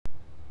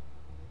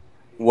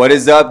What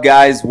is up,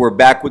 guys? We're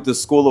back with the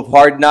School of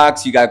Hard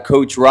Knocks. You got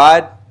Coach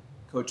Rod.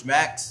 Coach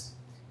Max.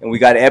 And we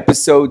got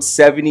episode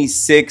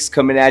 76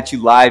 coming at you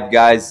live,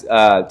 guys.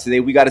 Today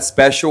we got a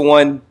special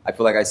one. I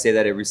feel like I say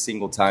that every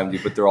single time,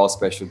 dude, but they're all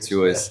special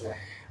to us.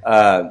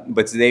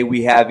 But today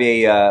we have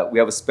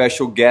a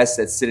special guest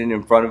that's sitting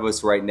in front of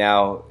us right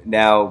now.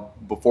 Now,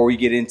 before we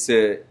get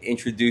into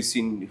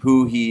introducing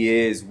who he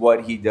is,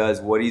 what he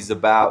does, what he's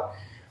about,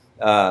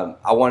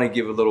 I want to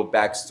give a little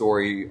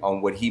backstory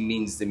on what he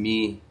means to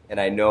me. And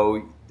I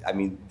know,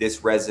 this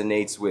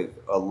resonates with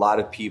a lot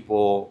of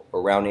people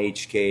around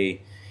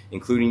HK,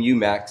 including you,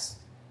 Max.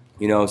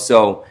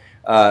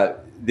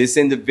 This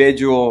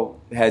individual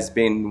has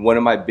been one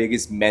of my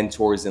biggest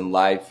mentors in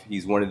life.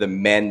 He's one of the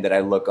men that I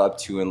look up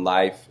to in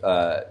life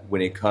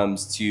when it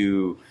comes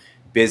to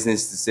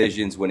business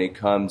decisions, when it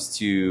comes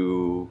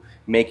to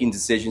making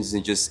decisions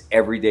in just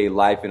everyday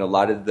life, and a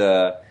lot of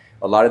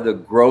the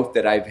growth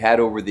that I've had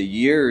over the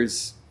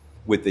years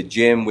with the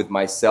gym, with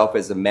myself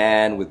as a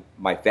man, with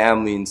my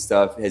family and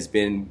stuff, has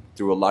been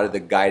through a lot of the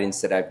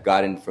guidance that I've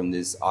gotten from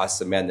this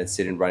awesome man that's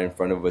sitting right in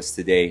front of us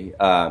today.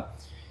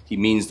 He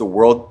means the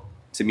world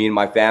to me and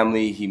my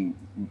family.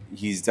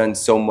 He's done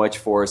so much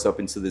for us up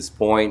until this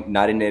point,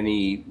 not in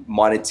any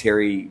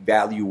monetary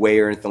value way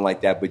or anything like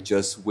that, but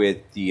just with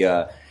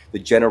the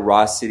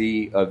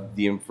generosity of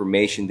the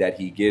information that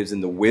he gives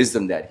and the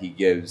wisdom that he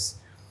gives.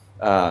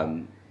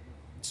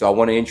 So I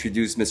want to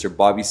introduce Mr.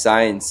 Bobby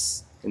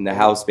Saenz in the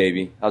house,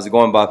 baby. How's it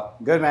going, Bob?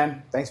 Good,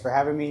 man. Thanks for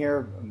having me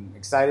here. I'm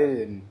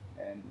excited and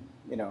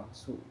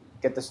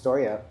get the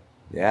story out.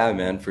 Yeah,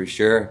 man, for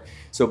sure.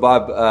 So,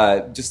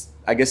 Bob, just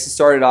I guess to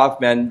start it off,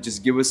 man,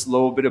 just give us a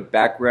little bit of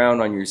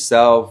background on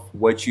yourself,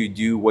 what you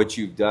do, what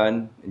you've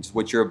done, and just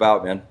what you're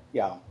about, man.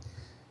 Yeah.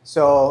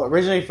 So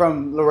originally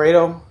from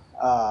Laredo,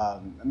 I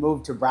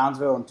moved to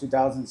Brownsville in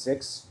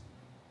 2006.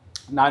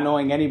 Not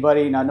knowing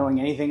anybody, not knowing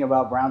anything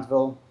about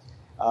Brownsville.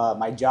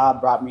 My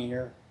job brought me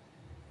here.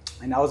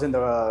 And I was in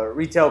the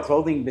retail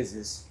clothing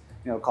business,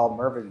 called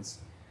Mervyn's.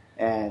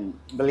 And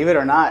believe it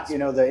or not,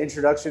 the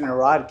introduction to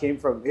Rod came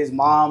from his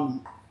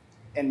mom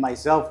and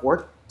myself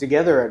worked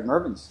together at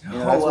Mervyn's.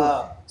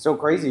 Wow. So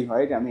crazy,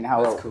 right? I mean,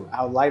 Cool.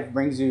 how life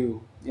brings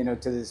you, to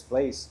this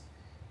place.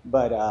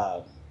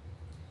 But,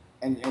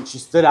 and she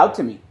stood out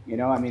to me,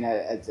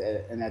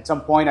 and at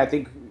some point, I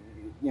think,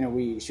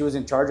 she was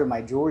in charge of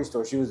my jewelry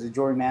store. She was the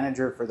jewelry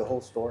manager for the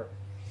whole store.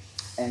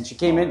 And she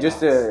came in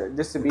just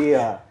to be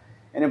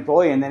an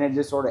employee, and then it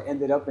just sort of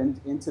ended up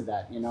into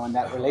that, and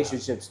that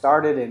relationship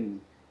started,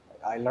 and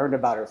I learned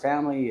about her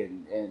family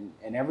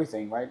and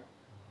everything, right?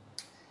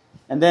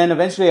 And then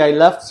eventually I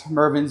left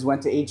Mervyn's,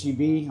 went to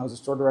HEB. I was a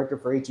store director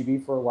for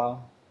HEB for a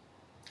while.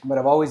 But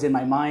I've always in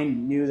my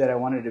mind knew that I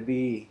wanted to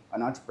be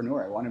an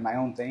entrepreneur. I wanted my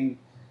own thing.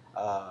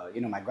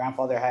 My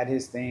grandfather had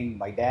his thing.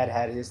 My dad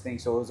had his thing.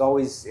 So it was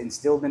always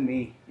instilled in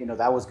me,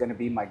 that was going to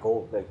be my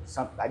goal.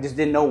 I just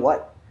didn't know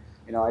what.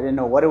 I didn't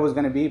know what it was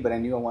going to be, but I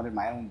knew I wanted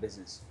my own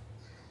business.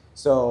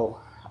 So,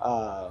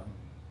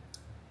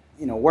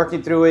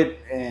 working through it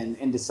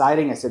and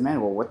deciding, I said,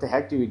 man, well, what the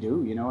heck do we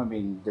do?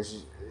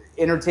 There's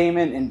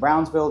entertainment in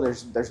Brownsville.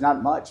 There's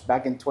not much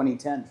back in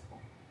 2010.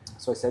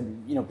 So I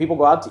said, people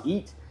go out to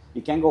eat.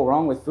 You can't go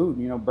wrong with food.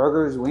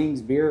 Burgers,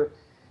 wings, beer.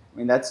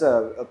 That's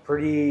a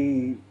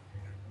pretty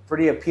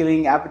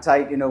appealing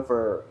appetite,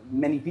 for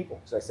many people.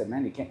 So I said,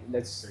 man,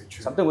 that's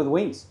something with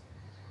wings.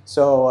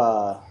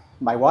 So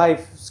my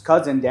wife's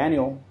cousin,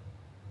 Daniel,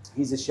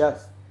 he's a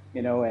chef.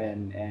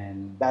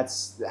 And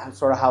that's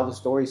sort of how the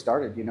story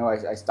started.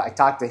 I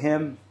talked to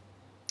him.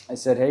 I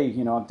said, hey,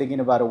 I'm thinking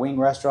about a wing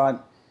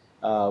restaurant.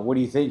 What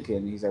do you think?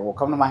 And he's like, well,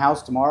 come to my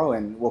house tomorrow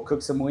and we'll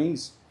cook some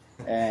wings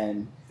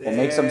and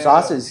make some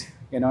sauces.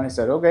 And I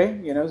said,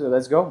 okay, so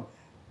let's go.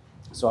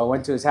 So I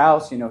went to his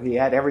house. He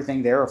had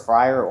everything there, a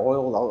fryer,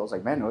 oil. I was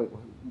like, man,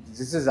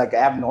 this is like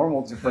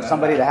abnormal for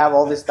somebody to have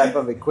all this type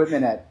of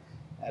equipment at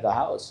a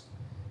house.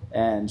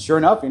 And sure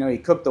enough, he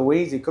cooked the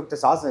wings, he cooked the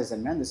sauce, and I said,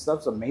 man, this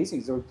stuff's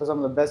amazing. So some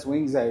of the best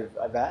wings I've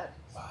had.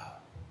 Wow.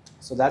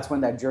 So that's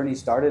when that journey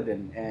started,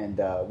 and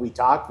we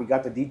talked, we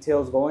got the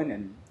details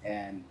going,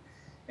 and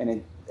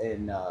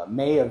in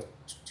May of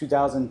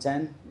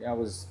 2010, I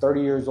was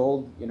 30 years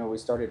old, we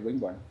started Wing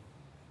Barn.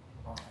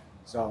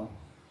 So.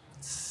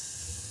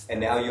 And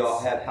now you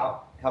all have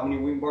how many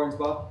wing barns,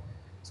 Bob?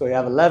 So we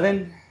have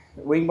 11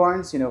 wing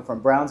barns,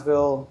 from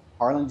Brownsville,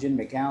 Harlingen,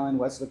 McAllen,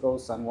 Weslaco,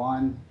 San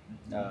Juan,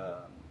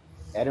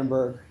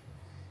 Edinburgh,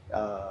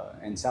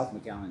 and South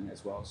McAllen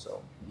as well.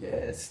 So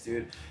Yes,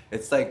 dude.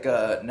 It's like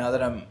now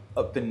that I'm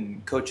up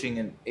and coaching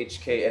in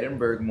HK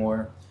Edinburgh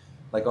more,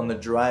 like on the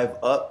drive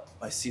up,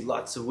 I see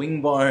lots of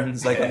wing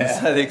barns like on the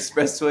side of the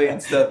expressway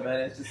and stuff,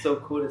 man. It's just so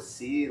cool to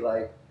see,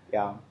 like,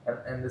 yeah.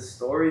 And the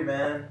story,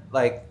 man,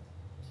 like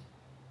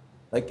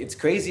it's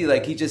crazy.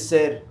 Like he just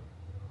said,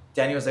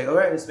 Danny was like, all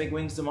right, let's make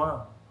wings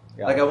tomorrow.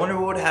 Yeah. Like I wonder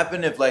what would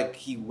happen if like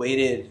he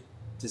waited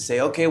to say,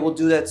 okay, we'll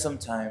do that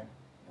sometime.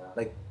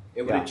 Like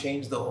it would have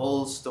changed the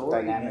whole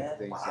story, man.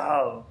 Things,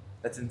 wow,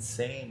 that's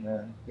insane,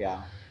 man.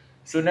 Yeah.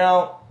 So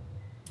now,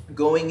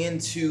 going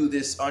into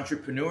this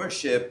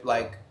entrepreneurship,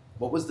 like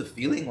what was the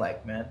feeling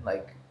like, man?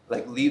 Like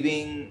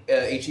leaving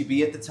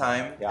HEB at the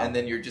time, and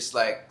then you're just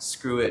like,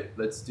 screw it,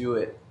 let's do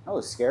it. Oh, it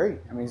was scary.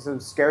 I mean, it's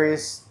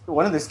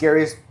one of the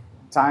scariest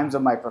times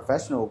of my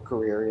professional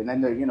career, and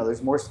then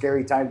there's more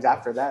scary times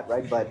after that,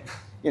 right? But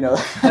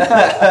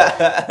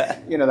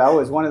that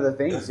was one of the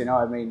things.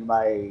 I mean,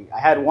 I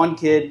had one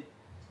kid,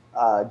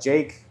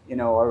 Jake.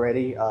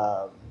 Already.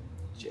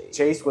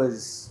 Chase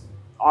was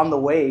on the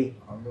way,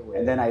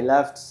 and then I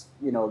left.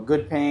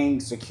 Good paying,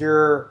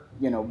 secure,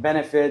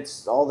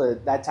 benefits, all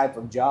that type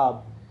of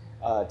job,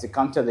 to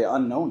come to the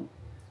unknown,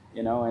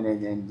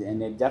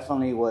 and it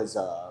definitely was.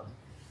 A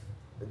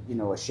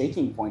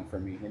shaking point for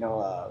me,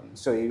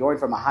 so you're going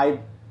from a high,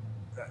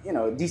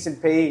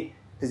 decent pay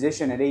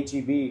position at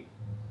HEB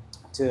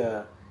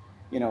to,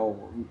 a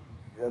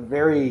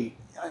very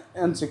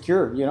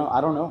insecure,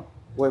 I don't know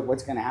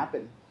what's going to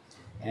happen.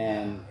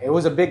 And it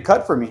was a big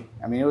cut for me.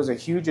 I mean, it was a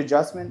huge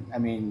adjustment. I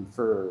mean,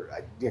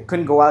 I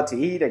couldn't go out to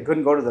eat. I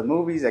couldn't go to the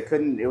movies.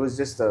 It was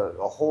just a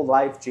whole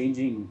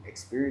life-changing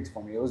experience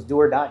for me. It was do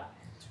or die,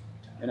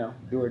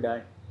 do or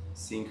die.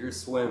 Sink or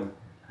swim.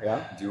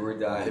 Yeah. Do or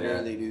die.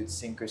 Literally, dude,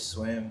 sink or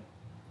swim.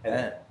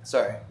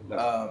 Sorry.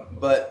 No.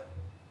 But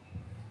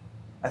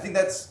I think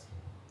that's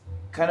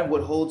kind of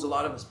what holds a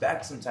lot of us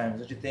back sometimes,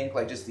 don't you think?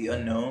 Like, just the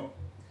unknown.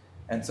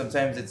 And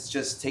sometimes it's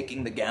just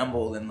taking the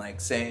gamble and, like,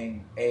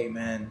 saying, hey,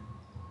 man,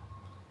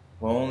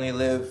 we'll only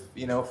live,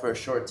 for a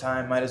short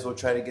time. Might as well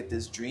try to get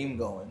this dream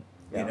going,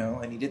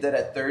 And you did that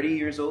at 30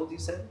 years old, you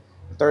said?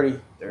 30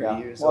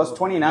 years old. Well, I was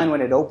 29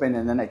 when it opened,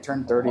 and then I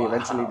turned 30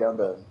 eventually down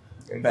the...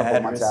 A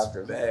couple months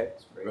after,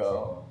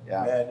 bro.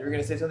 Yeah, man, you were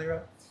gonna say something,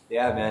 bro?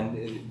 Yeah, man.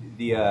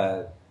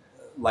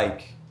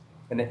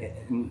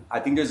 And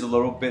I think there's a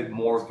little bit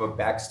more of a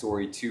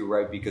backstory too,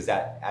 right? Because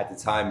at the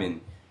time,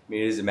 and I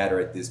mean, it doesn't matter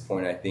at this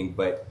point, I think,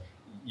 but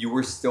you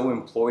were still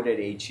employed at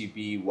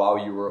HEB while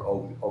you were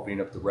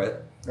opening up the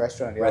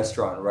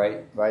restaurant,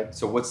 right? Right.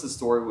 So what's the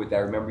story with that?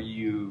 I remember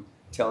you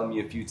telling me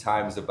a few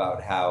times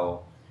about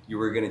how you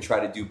were going to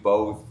try to do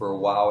both for a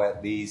while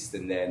at least,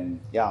 and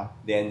then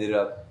they ended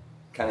up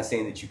kind of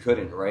saying that you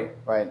couldn't, right?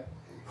 Right.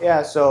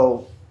 Yeah.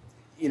 So,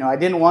 I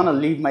didn't want to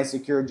leave my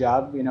secure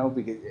job,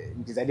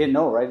 because I didn't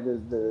know, right?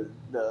 The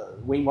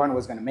wing barn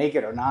was going to make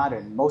it or not.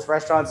 And most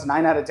restaurants,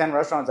 9 out of 10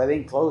 restaurants, I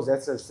think close.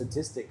 That's a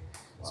statistic.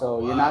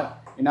 So you're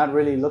not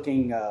really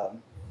looking.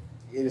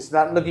 It's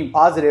not looking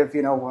positive,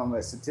 from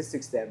a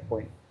statistics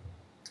standpoint.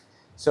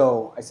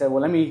 So I said,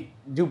 well, let me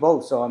do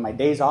both. So on my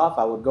days off,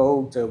 I would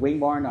go to wing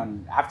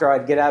barn. After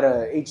I'd get out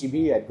of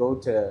HEB, I'd go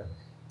to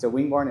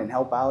wing barn and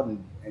help out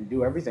and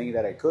do everything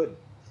that I could.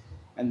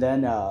 And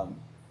then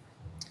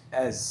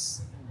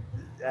as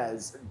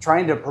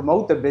trying to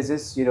promote the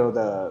business,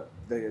 the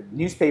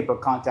newspaper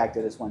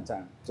contacted us one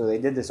time. So they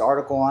did this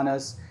article on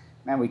us.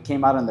 Man, we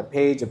came out on the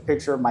page, a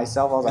picture of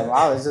myself. I was like,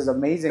 wow, this is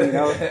amazing,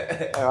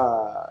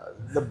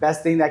 the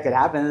best thing that could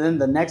happen. And then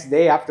the next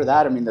day after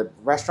that, I mean, the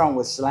restaurant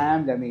was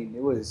slammed. I mean,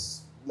 it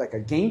was like a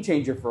game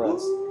changer for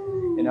us.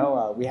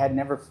 We had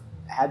never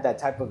had that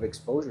type of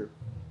exposure.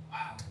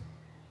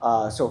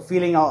 So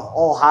feeling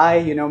all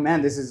high,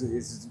 man, this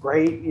is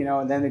great,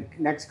 and then the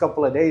next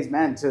couple of days,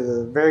 man, to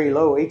the very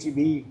low.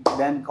 HEB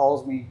then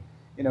calls me,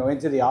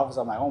 into the office.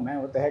 I'm like, oh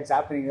man, what the heck's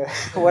happening?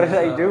 What did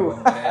I do?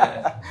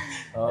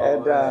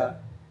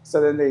 So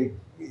then they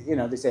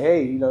say,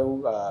 hey,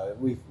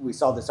 we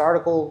saw this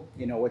article,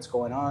 what's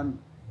going on?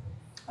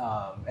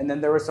 And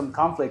then there were some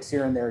conflicts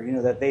here and there,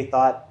 that they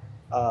thought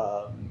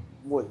that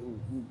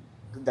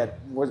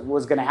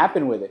was going to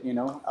happen with it, And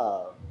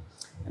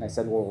I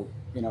said, well,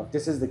 if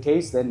this is the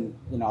case, then,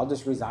 I'll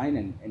just resign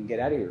and get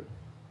out of here.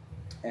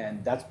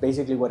 And that's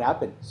basically what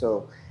happened.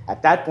 So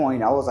at that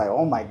point, I was like,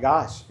 oh my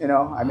gosh,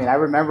 I mean, I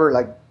remember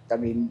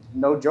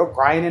no joke,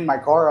 crying in my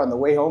car on the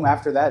way home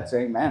after that,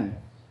 saying, man,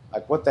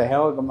 like, what the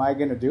hell am I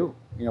going to do?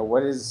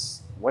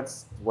 What's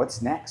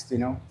next,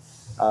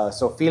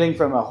 So feeling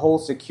from a whole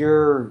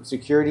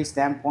security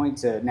standpoint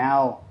to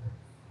now,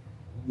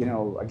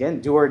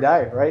 again, do or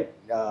die, right?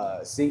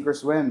 Sink or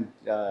swim.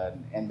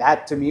 And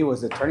that to me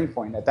was the turning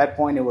point. At that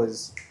point, it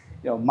was,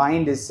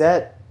 mind is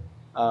set.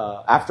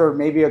 After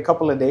maybe a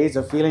couple of days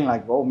of feeling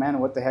like, oh man,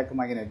 what the heck am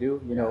I going to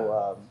do?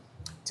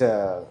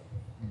 To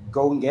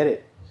go and get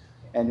it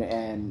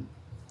and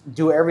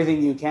do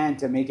everything you can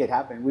to make it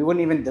happen. We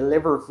wouldn't even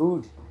deliver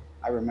food,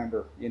 I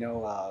remember,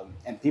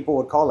 and people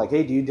would call like,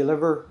 hey, do you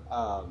deliver?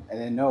 And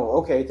then, no,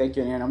 okay, thank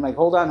you. And I'm like,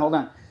 hold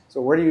on. So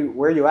where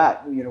are you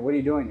at? What are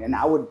you doing? And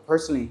I would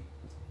personally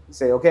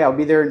say, okay, I'll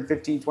be there in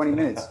 15, 20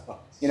 minutes,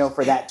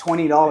 for that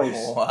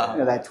 $20,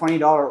 wow. That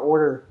 $20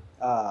 order.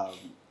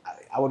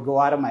 I would go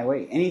out of my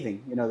way,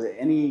 anything,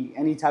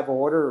 any type of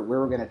order, we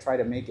were going to try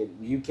to make it.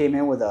 You came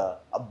in with a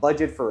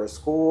budget for a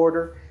school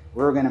order,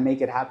 we were going to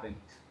make it happen,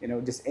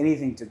 just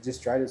anything to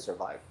just try to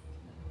survive.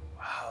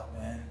 Wow,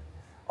 man.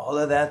 All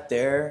of that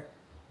there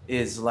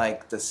is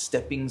like the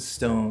stepping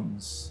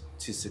stones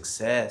to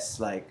success.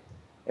 Like,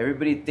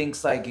 everybody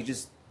thinks like you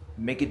just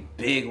make it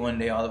big one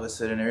day all of a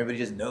sudden. Everybody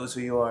just knows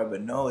who you are.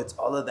 But no, it's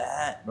all of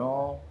that,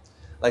 bro.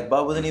 Like,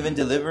 Bob wasn't even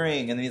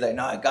delivering. And then he's like,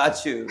 no, I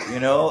got you,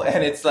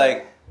 And it's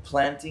like,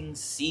 planting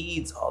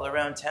seeds all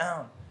around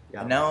town.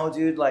 Yeah. And now,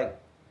 dude, like,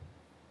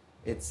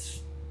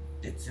 it's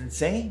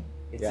insane.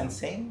 It's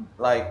insane.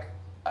 Like,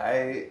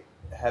 I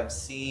have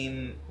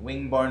seen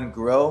Wing Barn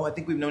grow. I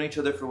think we've known each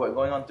other for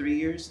going on 3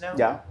 years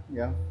now?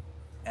 Yeah.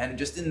 And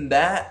just in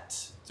that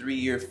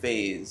 3-year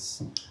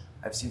phase,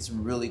 I've seen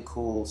some really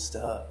cool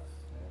stuff.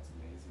 That's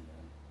amazing,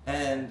 man.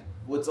 And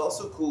what's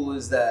also cool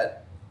is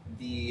that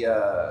the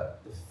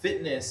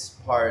fitness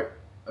part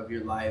of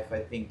your life, I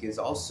think, is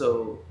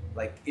also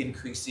like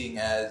increasing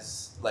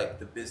as like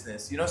the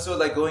business, so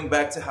like going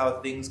back to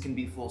how things can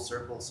be full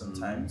circle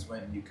sometimes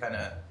when you kind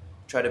of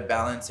try to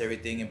balance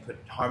everything and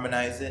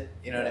harmonize it,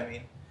 you know what I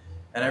mean?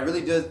 And I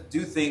really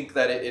do think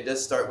that it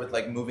does start with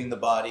like moving the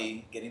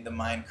body, getting the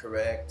mind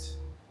correct,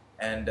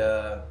 and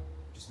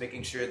just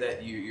making sure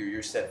that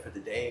you're set for the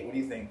day. What do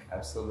you think?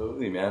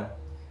 Absolutely, man.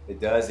 It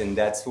does, and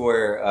that's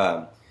where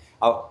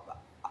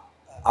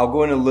I'll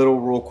go in a little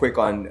real quick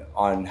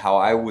on how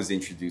I was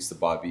introduced to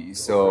Bobby.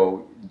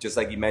 So just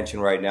like you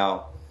mentioned right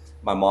now,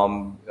 my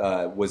mom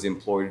was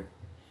employed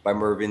by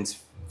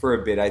Mervyn's for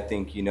a bit, I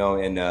think,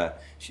 and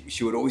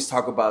she would always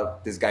talk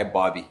about this guy,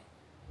 Bobby,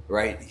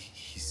 right?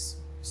 He's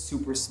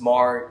super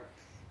smart.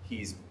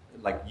 He's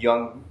like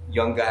young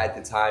guy at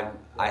the time.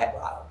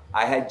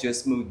 I had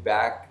just moved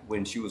back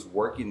when she was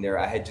working there.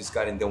 I had just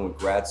gotten done with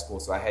grad school,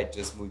 so I had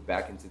just moved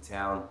back into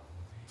town.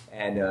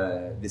 And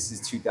this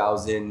is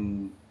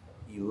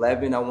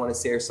 2011, I want to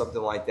say, or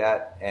something like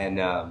that.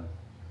 And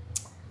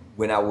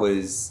when I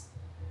was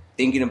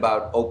thinking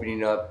about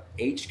opening up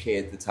HK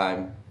at the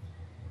time,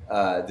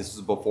 this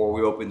was before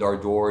we opened our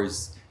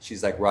doors.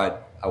 She's like, Rod,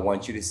 I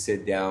want you to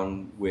sit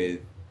down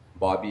with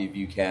Bobby if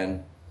you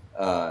can.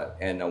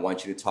 And I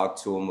want you to talk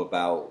to him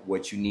about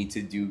what you need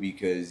to do,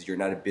 because you're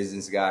not a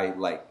business guy.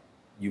 Like,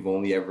 you've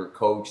only ever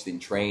coached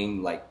and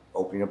trained. Like,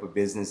 opening up a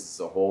business is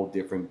a whole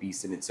different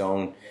beast in its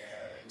own.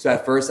 So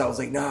at first I was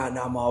like, nah,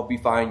 I'll be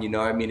fine, you know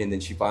what I mean? And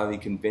then she finally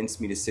convinced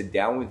me to sit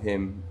down with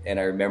him. And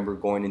I remember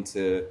going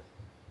into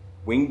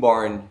Wing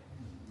Barn.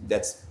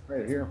 That's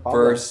right here,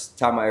 first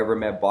time I ever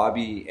met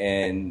Bobby.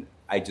 And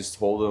I just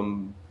told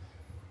him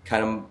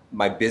kind of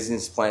my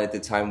business plan at the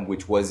time,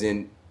 which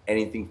wasn't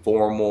anything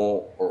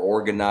formal or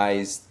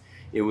organized.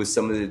 It was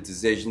some of the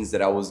decisions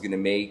that I was going to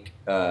make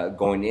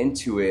going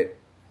into it.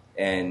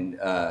 And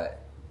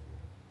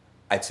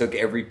I took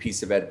every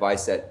piece of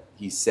advice that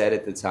he said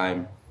at the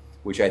time,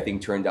 which I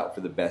think turned out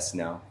for the best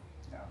now.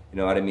 Yeah. You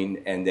know what I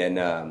mean? And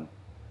then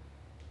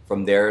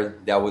from there,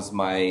 that was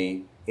my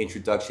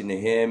introduction to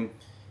him.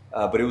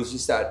 But it was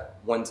just that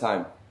one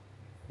time.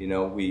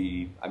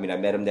 I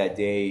met him that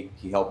day.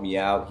 He helped me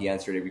out. He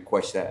answered every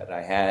question that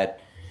I had.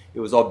 It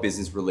was all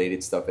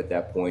business-related stuff at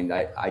that point.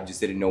 I just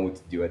didn't know what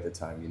to do at the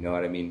time, you know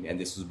what I mean? And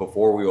this was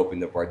before we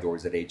opened up our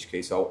doors at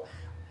HK. So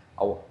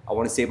I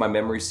want to say if my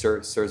memory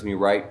serves me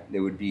right, it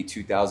would be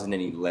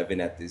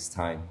 2011 at this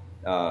time.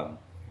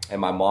 And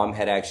my mom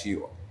had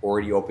actually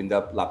already opened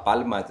up La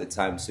Palma at the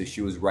time, so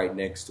she was right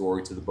next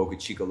door to the Boca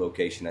Chica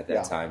location at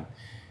that time.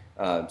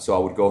 So I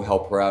would go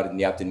help her out in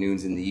the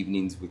afternoons and the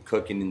evenings with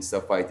cooking and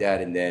stuff like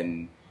that, and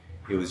then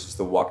it was just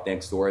a walk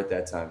next door at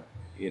that time,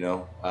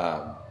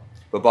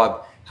 But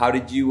Bob, how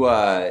did you,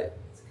 that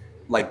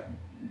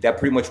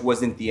pretty much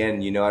wasn't the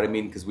end, you know what I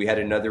mean? Because we had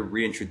another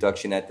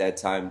reintroduction at that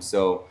time.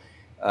 So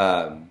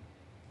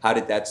how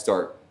did that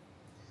start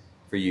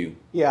for you?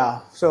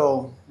 Yeah,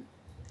 so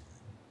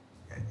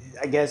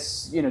I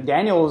guess,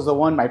 Daniel was the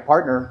one, my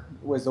partner,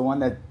 was the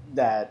one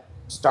that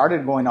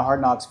started going to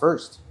Hard Knocks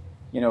first,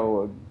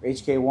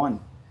 HK1.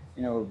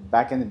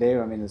 Back in the day,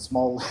 the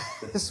small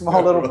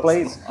little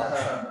place.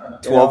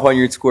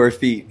 1,200 square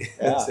feet.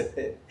 Yeah.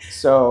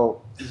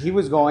 So he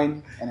was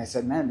going, and I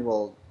said, man,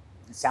 well,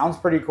 it sounds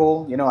pretty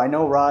cool. I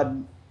know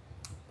Rod.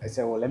 I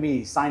said, well, let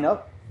me sign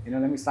up.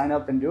 Let me sign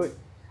up and do it.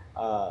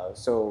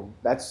 So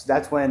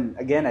that's when,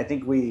 again, I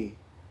think we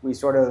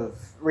sort of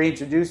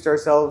reintroduced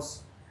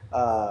ourselves,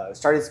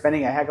 started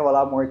spending a heck of a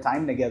lot more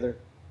time together.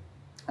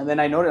 And then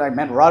I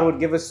noticed, Rod would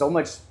give us so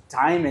much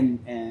time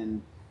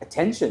and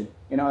attention.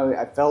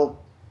 I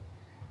felt,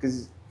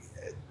 because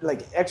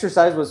like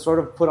exercise was sort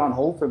of put on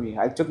hold for me.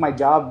 I took my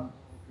job,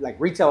 like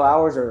retail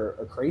hours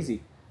are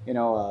crazy,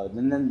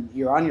 and then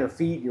you're on your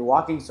feet, you're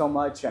walking so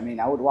much.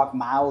 I would walk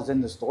miles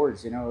in the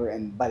stores,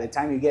 and by the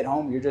time you get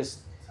home, you're just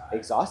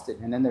exhausted.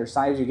 And then there's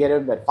times you get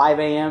up at 5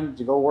 a.m.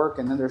 to go work,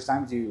 and then there's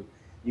times you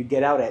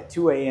get out at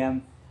 2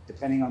 a.m.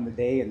 depending on the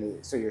day,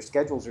 and so your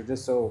schedules are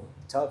just so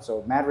tough.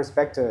 So mad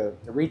respect to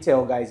the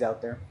retail guys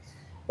out there.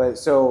 But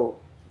so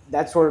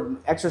that sort of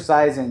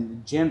exercise and the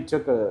gym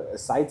took a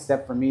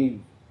sidestep for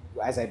me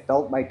as I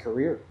built my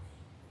career.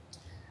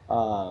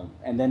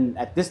 And then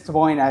at this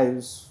point, I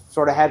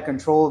sort of had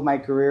control of my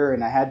career,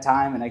 and I had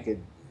time, and I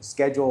could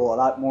schedule a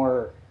lot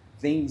more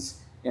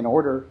things in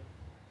order.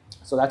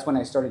 So that's when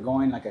I started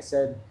going, like I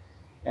said.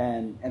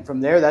 And from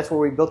there, that's where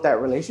we built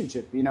that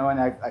relationship, and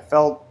I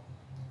felt,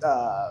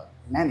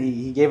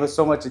 he gave us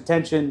so much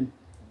attention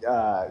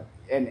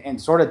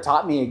and sort of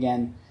taught me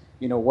again,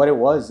 what it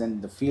was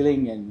and the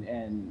feeling,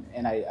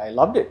 and I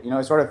loved it.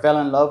 I sort of fell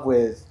in love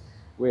with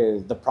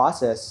the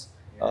process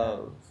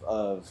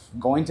of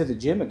going to the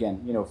gym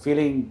again. You know,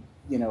 feeling,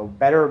 you know,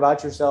 better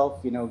about yourself.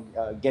 You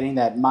know, getting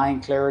that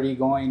mind clarity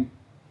going.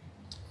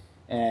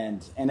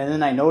 And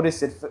then I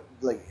noticed it,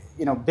 like,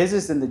 you know,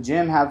 business and the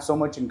gym have so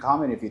much in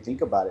common if you think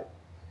about it.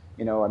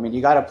 You know, I mean,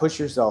 you got to push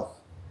yourself.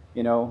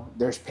 You know,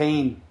 there's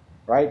pain,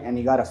 right? And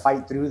you got to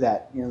fight through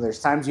that. You know, there's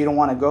times you don't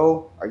want to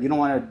go or you don't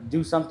want to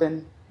do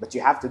something, but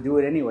you have to do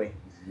it anyway.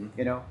 Mm-hmm.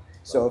 You know,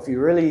 so if you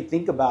really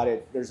think about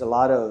it, there's a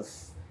lot of,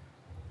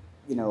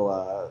 you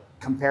know,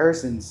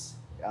 comparisons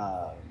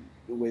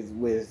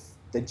with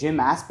the gym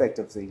aspect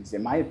of things,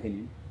 in my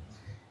opinion.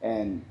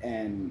 And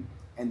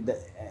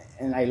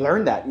I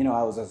learned that, you know,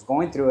 I was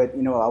going through it.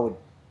 You know,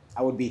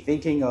 I would be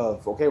thinking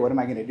of, okay, what am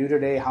I going to do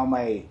today? How am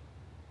I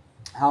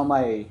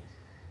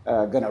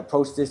going to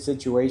approach this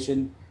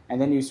situation? And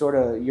then you sort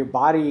of, your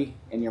body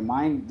and your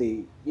mind,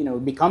 you know,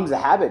 it becomes a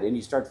habit, and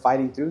you start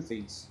fighting through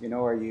things. You know,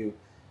 or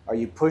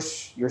you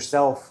push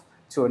yourself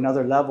to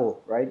another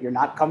level, right? You're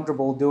not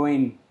comfortable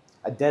doing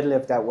a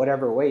deadlift at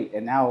whatever weight,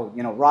 and now,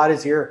 you know, Rod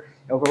is here.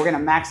 Okay, we're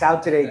gonna max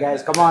out today,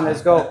 guys. Come on,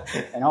 let's go.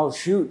 And oh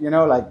shoot, you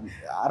know, like,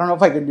 I don't know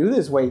if I can do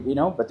this weight, you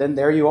know. But then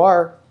there you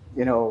are,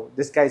 you know,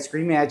 this guy's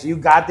screaming at you,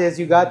 you got this,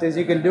 you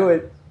can do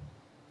it.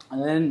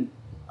 And then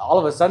all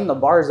of a sudden the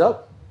bar is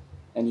up,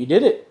 and you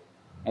did it.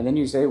 And then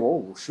you say,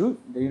 whoa, shoot,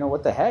 you know,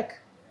 what the heck?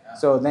 Yeah.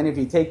 So then if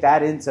you take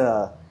that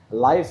into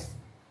life,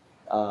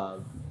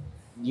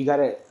 you got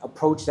to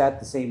approach that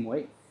the same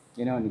way.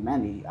 You know, and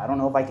man, I don't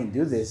know if I can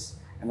do this.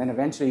 And then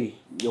eventually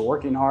you're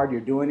working hard,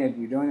 you're doing it,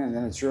 and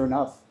then sure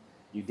enough,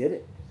 you did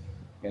it,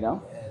 you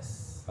know?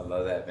 Yes. I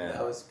love that, man.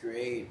 That was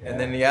great. Yeah. And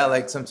then, yeah,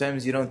 like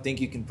sometimes you don't think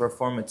you can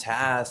perform a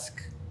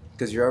task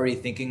because you're already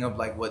thinking of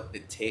like what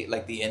it take,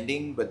 like the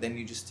ending, but then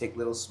you just take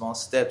little small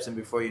steps, and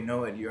before you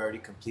know it, you already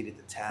completed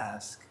the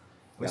task.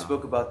 We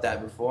spoke about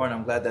that before, and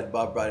I'm glad that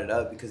Bob brought it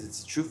up because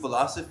it's a true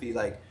philosophy.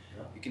 Like,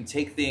 you can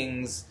take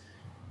things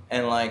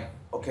and like,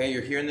 okay,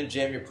 you're here in the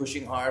gym, you're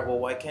pushing hard. Well,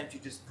 why can't you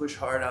just push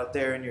hard out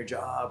there in your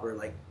job, or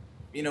like,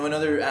 you know, in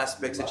other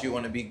aspects that you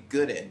want to be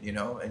good in, you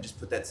know, and just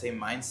put that same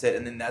mindset.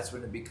 And then that's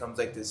when it becomes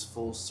like this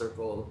full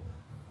circle,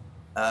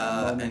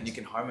 and you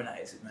can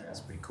harmonize it, man. That's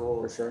pretty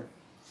cool. For sure.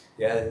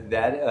 Yeah,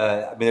 that,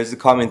 I mean, there's a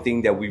common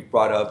thing that we've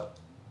brought up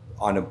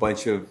on a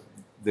bunch of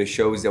the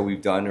shows that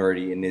we've done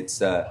already. And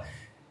it's,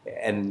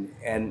 and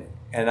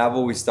I've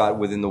always thought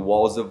within the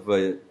walls of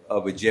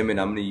a gym,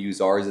 and I'm going to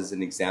use ours as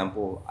an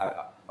example,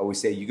 I always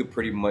say you could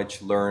pretty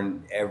much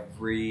learn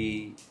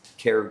every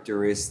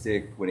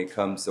characteristic when it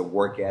comes to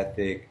work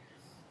ethic,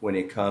 when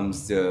it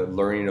comes to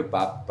learning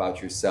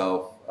about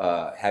yourself,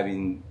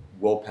 having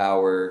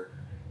willpower.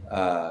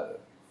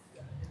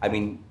 I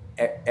mean,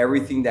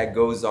 everything that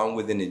goes on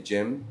within a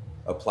gym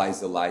applies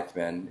to life,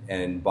 man.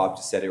 And Bob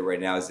just said it right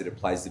now, is it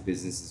applies to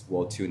business as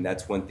well too. And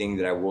that's one thing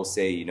that I will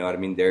say, you know what I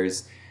mean?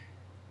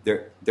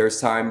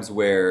 There's times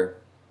where,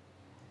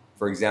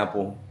 for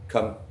example,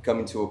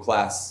 coming to a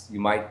class, you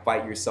might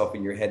fight yourself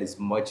in your head as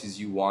much as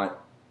you want.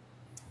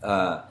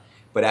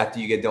 But after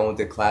you get done with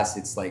the class,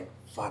 it's like,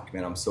 fuck,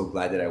 man, I'm so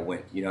glad that I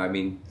went. You know what I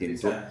mean?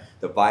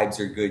 The vibes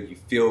are good. You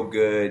feel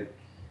good.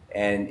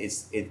 And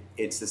it's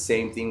the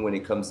same thing when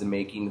it comes to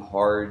making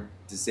hard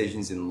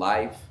decisions in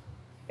life.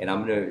 And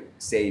I'm going to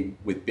say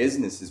with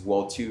business as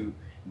well, too.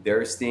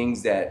 There's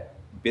things that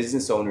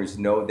business owners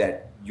know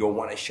that you'll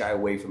want to shy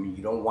away from.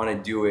 You don't want to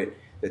do it.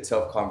 The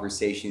tough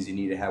conversations you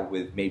need to have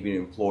with maybe an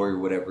employer or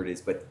whatever it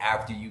is. But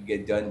after you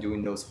get done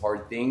doing those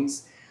hard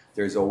things,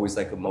 there's always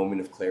like a moment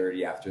of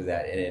clarity after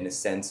that, and a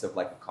sense of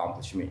like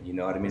accomplishment. You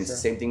know what I mean? Sure. It's the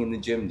same thing in the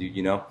gym, dude.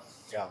 You know.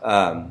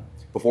 Yeah.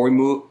 Before we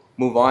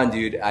move on,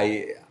 dude,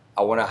 I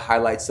want to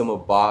highlight some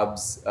of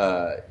Bob's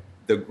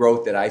the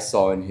growth that I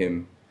saw in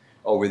him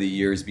over the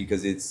years,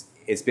 because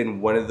it's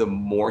been one of the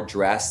more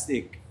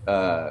drastic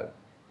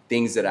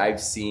things that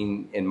I've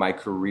seen in my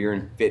career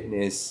in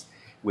fitness,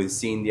 with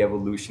seeing the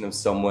evolution of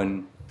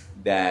someone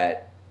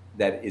that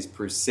is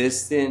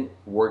persistent,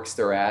 works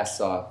their ass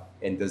off,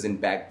 and doesn't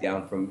back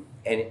down from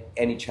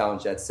any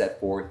challenge that's set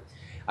forth.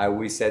 I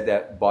always said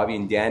that Bobby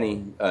and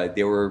Danny,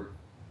 they were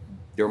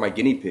my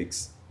guinea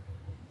pigs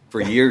for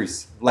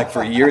years,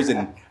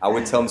 and I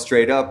would tell them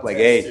straight up, like,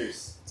 hey,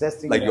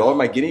 like, y'all are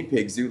my guinea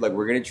pigs, dude. Like,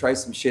 we're gonna try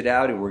some shit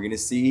out, and we're gonna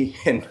see,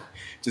 and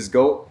just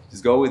go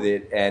with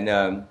it. And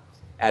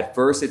at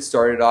first, it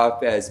started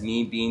off as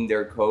me being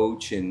their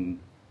coach, and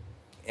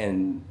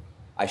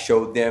I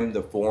showed them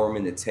the form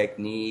and the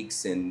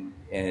techniques and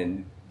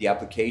the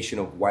application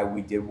of why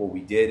we did what we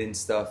did and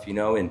stuff, you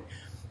know, and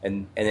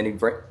then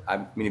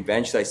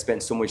eventually I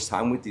spent so much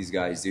time with these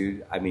guys,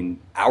 dude. I mean,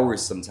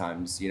 hours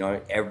sometimes, you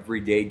know, every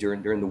day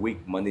during the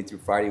week, Monday through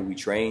Friday, we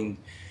trained,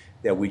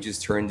 that we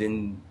just turned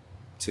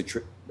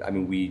into,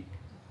 we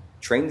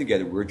trained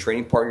together. We were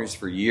training partners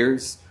for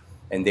years,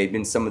 and they've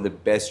been some of the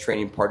best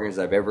training partners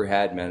I've ever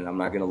had, man. I'm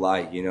not gonna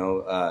lie, you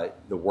know,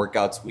 the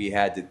workouts we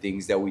had, the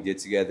things that we did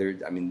together.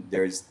 I mean,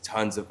 there's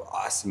tons of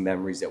awesome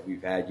memories that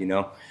we've had, you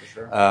know. For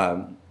sure.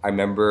 I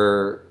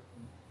remember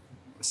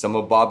some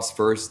of Bob's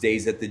first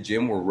days at the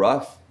gym were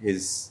rough.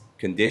 His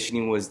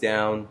conditioning was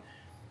down.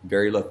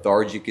 very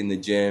lethargic in the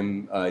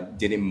gym,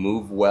 didn't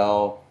move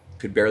well,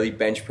 could barely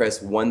bench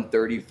press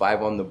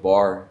 135 on the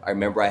bar. I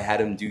remember I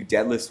had him do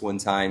deadlifts one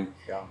time,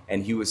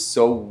 and he was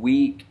so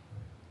weak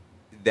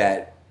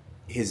that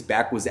his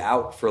back was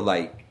out for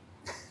like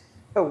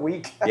a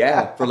week.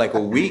 Yeah, for like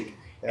a week.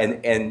 Yeah.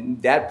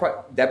 And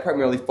that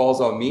primarily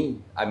falls on me.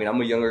 I mean, I'm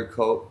a younger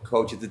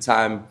coach at the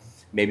time.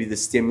 Maybe the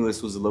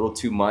stimulus was a little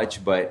too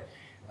much, but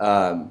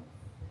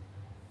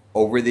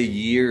over the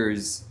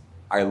years,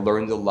 I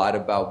learned a lot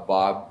about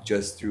Bob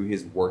just through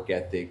his work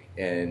ethic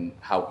and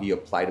how he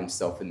applied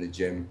himself in the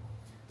gym.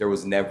 There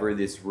was never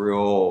this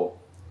real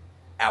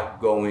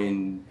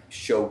outgoing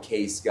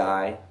showcase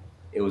guy.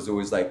 It was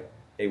always like,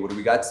 hey, what do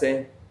we got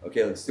today?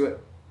 Okay, let's do it.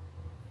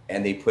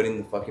 And they put in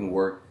the fucking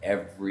work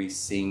every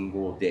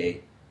single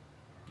day,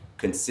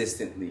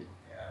 consistently,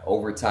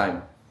 over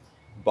time.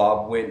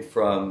 Bob went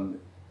from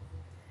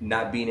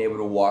not being able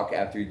to walk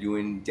after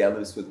doing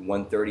deadlifts with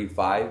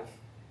 135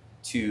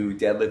 to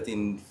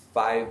deadlifting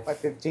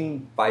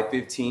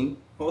 515.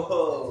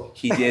 Whoa.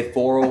 He did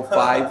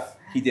 405.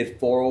 He did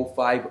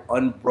 405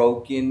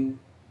 unbroken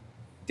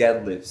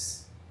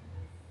deadlifts,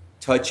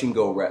 touch and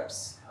go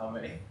reps. How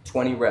many?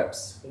 20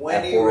 reps. 20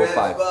 at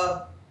 405. reps,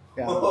 Bob?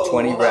 Yeah.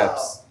 20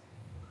 reps.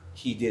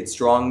 He did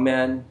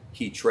strongman.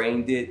 He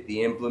trained it,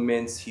 the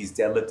implements. He's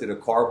deadlifted a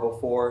car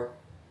before,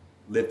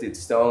 lifted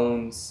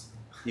stones.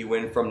 He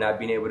went from not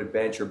being able to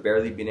bench or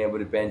barely being able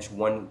to bench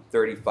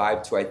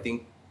 135 to, I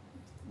think,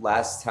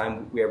 last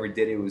time we ever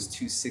did it was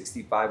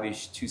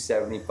 265-ish,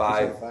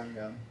 275.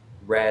 Yeah.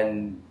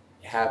 Ran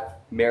half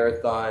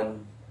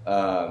marathon,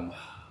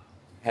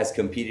 has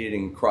competed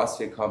in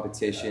CrossFit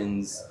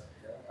competitions.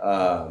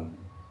 I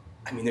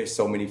mean, there's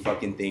so many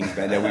fucking things,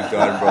 man, that we've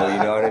done, bro.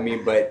 You know what I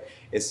mean? But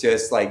it's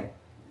just like,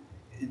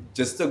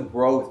 just the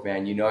growth,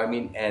 man. You know what I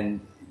mean?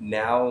 And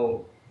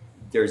now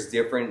there's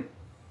different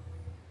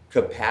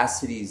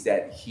capacities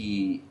that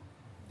he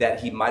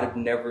might have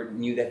never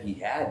knew that he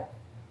had.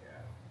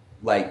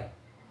 Like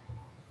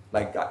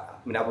I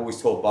mean, I've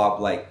always told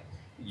Bob, like,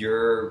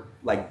 you're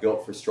like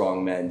built for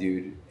strongman,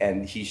 dude.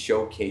 And he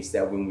showcased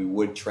that when we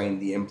would train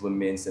the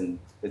implements and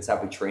the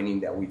type of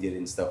training that we did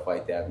and stuff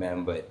like that,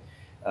 man. But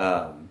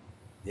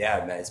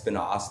yeah, man, it's been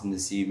awesome to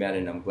see, man,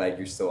 and I'm glad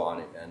you're still on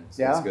it, man.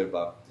 So it's good,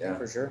 Bob. Yeah,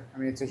 for sure. I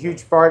mean, it's a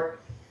huge part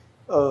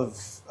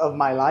of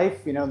my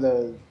life. You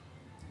know,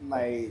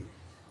 I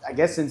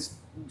guess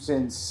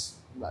since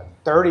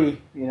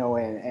 30, you know,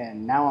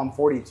 and now I'm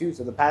 42.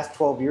 So the past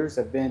 12 years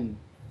have been,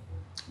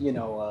 you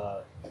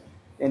know,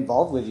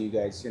 involved with you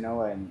guys, you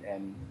know,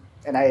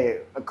 and I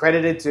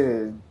accredit it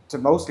to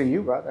mostly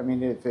you, bro. I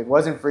mean, if it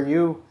wasn't for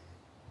you,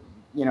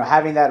 you know,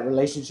 having that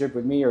relationship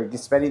with me or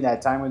just spending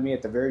that time with me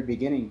at the very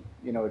beginning,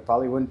 you know, it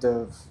probably wouldn't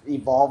have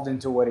evolved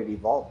into what it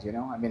evolved, you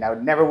know. I mean, I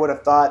never would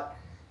have thought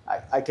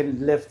I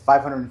can lift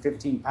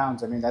 515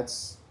 pounds. I mean,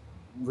 that's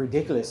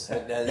ridiculous.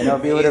 That's you know,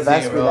 if you would have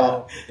asked me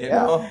that. You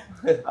know?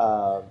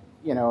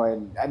 You know,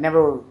 and I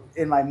never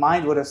in my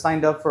mind would have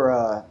signed up for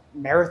a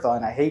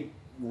marathon. I hate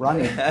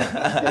running. You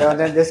know, and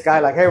then this guy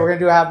like, hey, we're going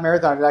to do a half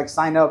marathon. Like,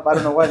 sign up. I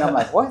don't know what. And I'm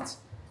like, what?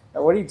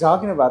 What are you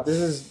talking about? This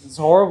is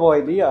a horrible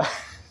idea.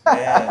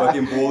 Yeah,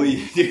 fucking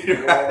bully.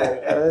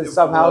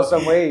 Somehow,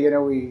 some way, you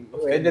know, we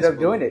ended up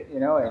doing it, you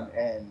know,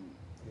 and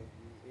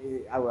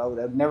I would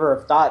have never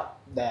have thought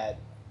that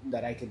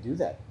I could do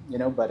that, you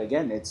know. But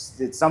again, it's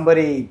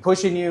somebody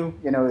pushing you,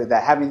 you know,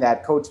 that having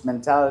that coach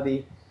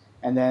mentality,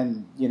 and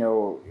then, you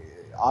know,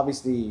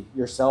 obviously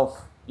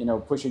yourself, you know,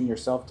 pushing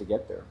yourself to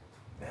get there.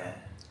 Man,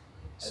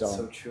 that's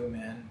so true,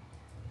 man.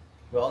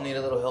 We all need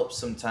a little help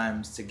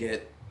sometimes to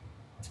get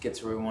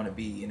to where we want to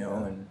be, you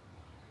know, and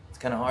it's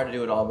kind of hard to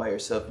do it all by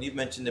yourself. And you've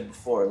mentioned it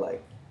before,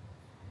 like,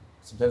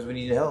 sometimes we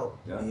need help,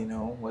 you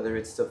know, whether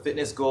it's a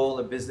fitness goal,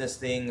 a business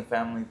thing, a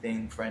family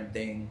thing, friend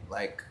thing.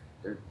 Like,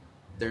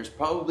 there's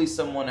probably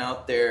someone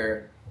out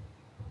there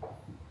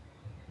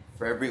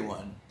for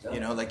everyone, you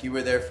know, like you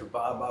were there for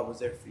Bob, Bob was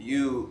there for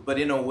you, but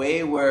in a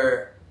way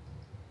where,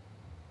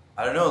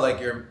 I don't know, like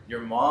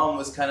your mom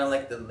was kind of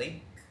like the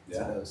link to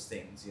those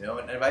things, you know,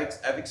 and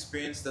I've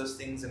experienced those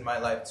things in my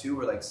life too,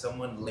 where like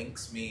someone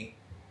links me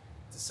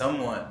to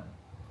someone.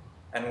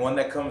 And one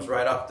that comes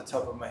right off the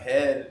top of my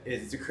head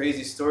is a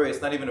crazy story. It's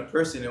not even a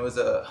person. It was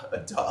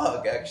a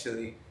dog,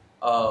 actually.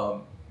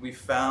 We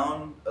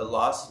found a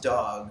lost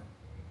dog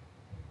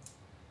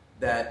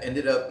that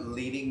ended up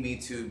leading me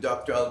to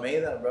Dr.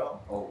 Almeida, bro.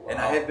 Oh, wow. And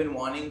I had been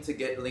wanting to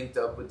get linked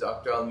up with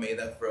Dr.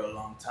 Almeida for a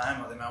long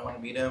time. I was like, I want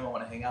to meet him. I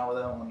want to hang out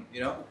with him,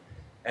 you know?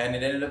 And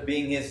it ended up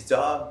being his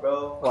dog,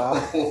 bro. Wow.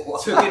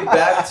 Took it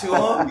back to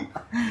him.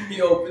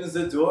 He opens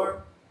the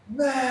door.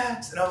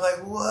 Max! And I'm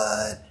like,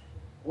 what?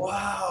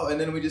 Wow. And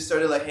then we just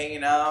started like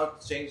hanging out,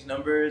 exchanged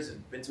numbers,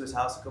 and been to his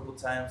house a couple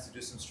times to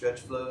do some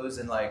stretch flows.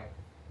 And like,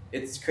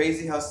 it's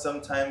crazy how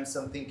sometimes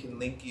something can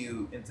link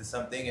you into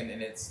something, and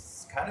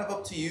it's kind of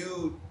up to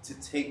you to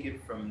take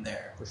it from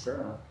there. For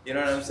sure. You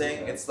know what I'm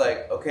saying? It's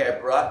like, okay, I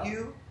brought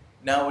you,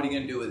 now what are you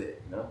going to do with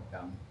it? No.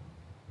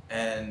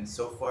 And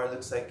so far it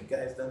looks like you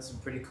guys done some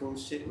pretty cool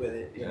shit with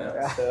it, you know?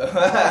 So,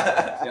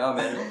 yeah,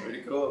 man,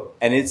 pretty cool.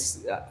 And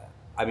it's,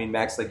 I mean,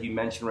 Max, like you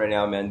mentioned right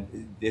now, man,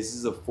 this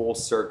is a full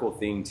circle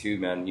thing too,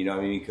 man. You know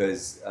what I mean?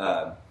 Because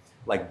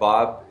like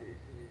Bob,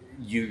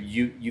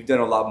 you've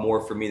done a lot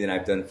more for me than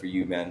I've done for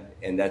you, man,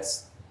 and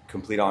that's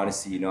complete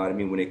honesty. You know what I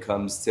mean? When it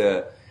comes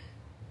to,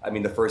 I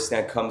mean, the first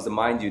thing that comes to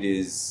mind, dude,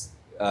 is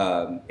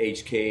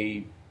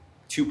HK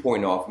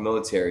 2.0 off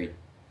military.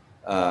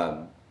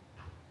 That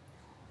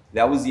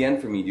was the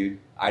end for me, dude.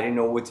 I didn't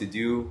know what to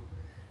do.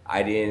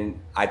 I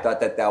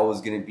thought that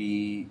was going to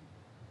be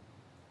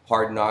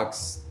hard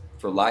knocks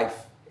for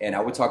life. And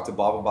I would talk to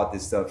Bob about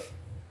this stuff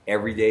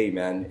every day,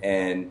 man.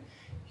 And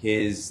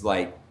his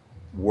like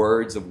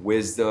words of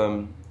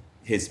wisdom,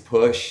 his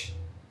push,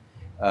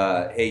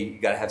 hey, you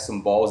got to have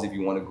some balls if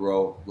you want to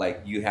grow.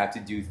 Like you have to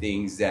do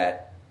things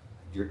that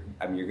you're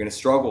going to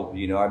struggle,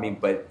 you know what I mean?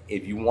 But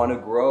if you want to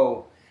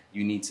grow,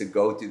 you need to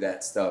go through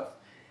that stuff.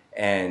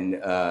 And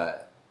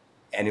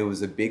it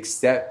was a big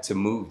step to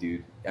move,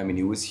 dude. I mean,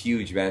 it was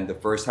huge, man. The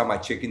first time I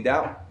chickened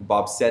out,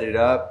 Bob set it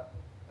up,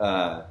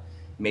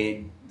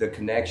 made the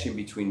connection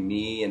between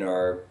me and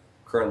our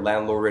current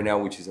landlord right now,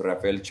 which is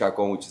Rafael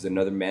Chacon, which is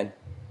another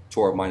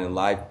mentor of mine in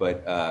life.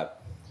 But,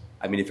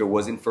 I mean, if it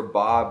wasn't for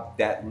Bob,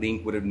 that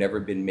link would have never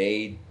been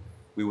made.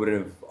 We would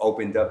have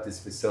opened up this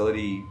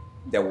facility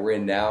that we're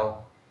in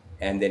now.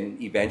 And then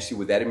eventually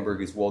with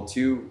Edinburgh as well,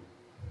 too.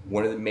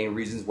 One of the main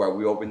reasons why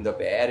we opened up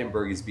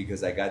Edinburgh is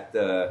because I got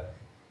the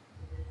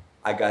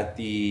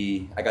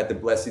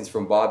blessings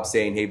from Bob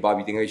saying, hey, Bob,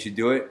 you think I should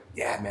do it?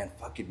 Yeah, man,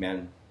 fuck it,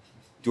 man.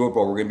 Do it,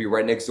 bro. We're going to be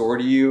right next door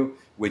to you,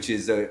 which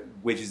is a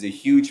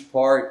huge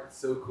part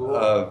so cool.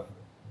 Of,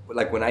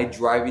 like, when I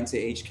drive into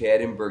HK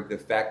Edinburgh, the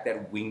fact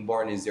that Wing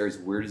Barn is there, as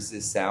weird as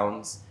this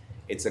sounds,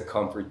 it's a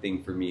comfort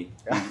thing for me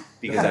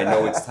because I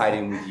know it's tied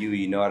in with you,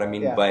 you know what I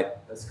mean? Yeah,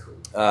 but that's cool.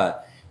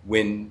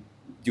 When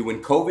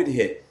COVID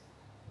hit,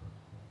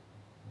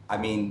 I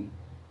mean,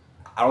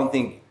 I don't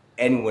think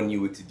anyone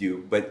knew what to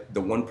do, but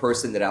the one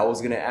person that I was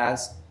going to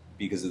ask,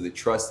 because of the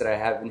trust that I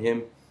have in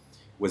him,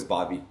 was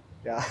Bobby.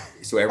 Yeah.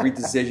 So every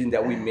decision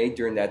that we made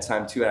during that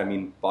time too, I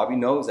mean, Bobby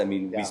knows. I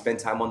mean, we spent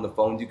time on the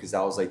phone, dude, because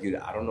I was like, dude,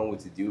 I don't know what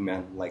to do,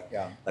 man. Like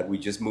we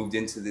just moved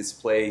into this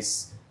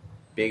place,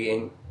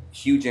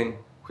 huge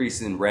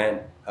increase in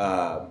rent.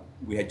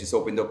 We had just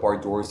opened up our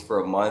doors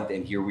for a month,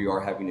 and here we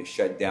are having to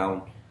shut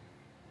down.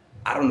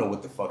 I don't know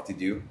what the fuck to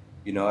do.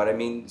 You know what I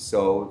mean?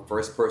 So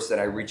first person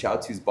I reach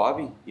out to is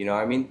Bobby. You know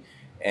what I mean?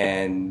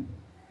 And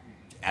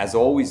as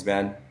always,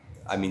 man,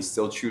 I mean,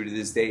 still true to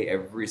this day,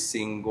 every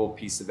single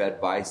piece of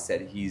advice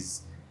that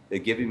he's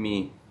given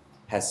me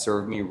has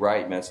served me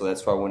right, man. So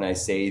that's why when I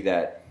say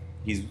that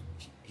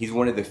he's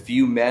one of the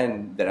few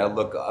men that I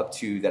look up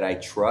to, that I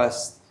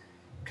trust,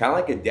 kind of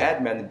like a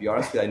dad, man, to be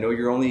honest with you. I know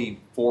you're only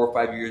 4 or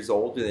 5 years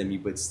older than me,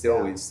 but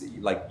still, it's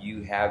like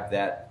you have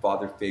that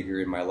father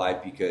figure in my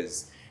life,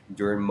 because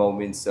during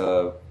moments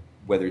of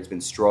whether it's been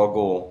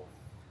struggle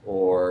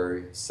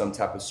or some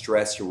type of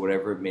stress or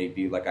whatever it may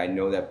be, like I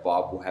know that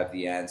Bob will have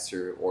the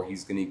answer, or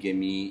he's going to give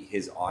me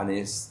his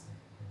honest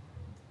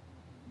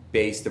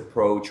based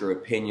approach or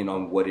opinion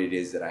on what it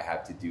is that I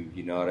have to do.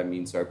 You know what I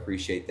mean? So I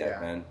appreciate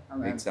that, man.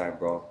 Big time,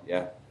 bro.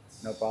 Yeah.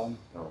 No problem.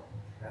 No.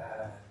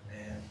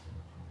 Man,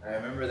 I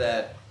remember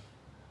that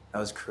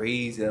was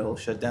crazy, that whole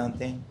shutdown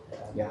thing.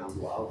 Yeah.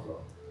 Wow, bro.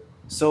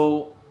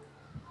 So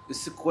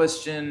this is a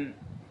question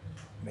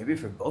maybe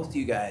for both of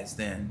you guys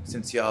then,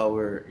 since y'all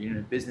were,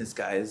 business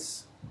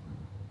guys.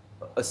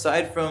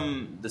 Aside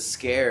from the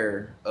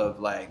scare of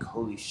like,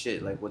 holy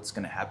shit, like what's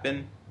gonna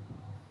happen,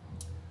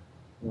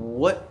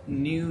 what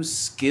new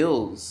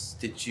skills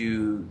did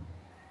you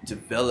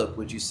develop,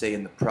 would you say,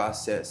 in the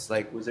process?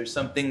 Like, was there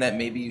something that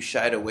maybe you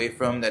shied away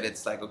from, that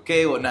it's like,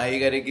 okay, well now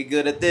you gotta get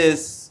good at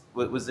this?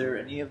 Was there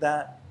any of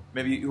that?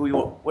 Maybe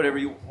whatever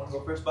you want to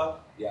go first, Bob?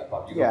 Yeah,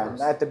 Bob, you go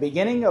first. At the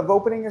beginning of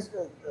opening,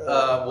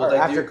 well,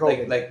 after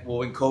COVID.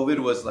 When COVID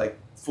was like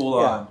full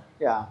on.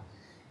 Yeah.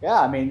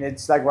 I mean,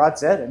 it's like Rod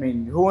said. I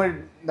mean, who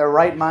in their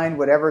right mind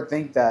would ever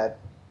think that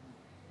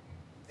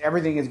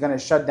everything is going to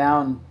shut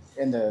down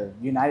in the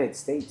United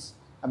States?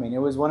 I mean, it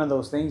was one of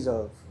those things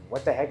of,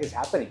 what the heck is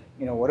happening?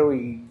 What are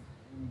we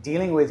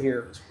dealing with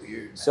here? It's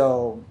weird, man.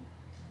 So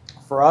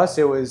for us,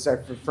 it was,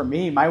 for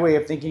me, my way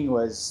of thinking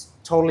was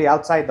totally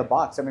outside the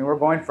box. I mean, we're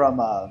going from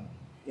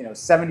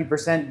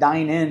 70%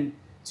 dine in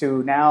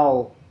to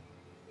now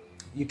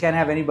you can't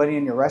have anybody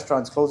in your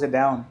restaurants, close it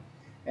down.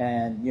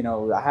 And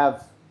I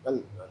have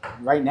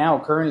right now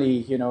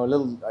currently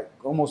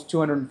almost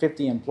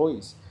 250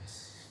 employees.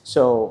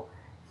 So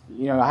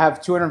I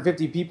have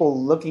 250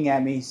 people looking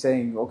at me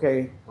saying,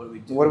 okay, what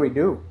do we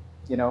do?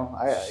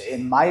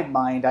 In my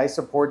mind, I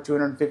support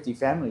 250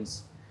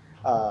 families.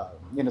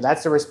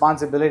 That's the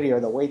responsibility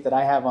or the weight that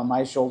I have on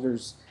my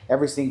shoulders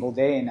every single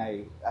day, and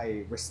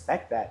I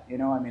respect that. I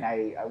mean,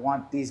 I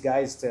want these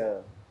guys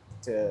to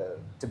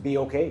be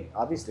okay,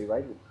 obviously,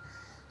 right?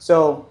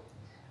 So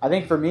I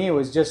think for me, it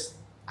was just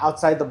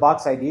outside the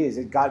box ideas.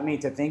 It got me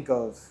to think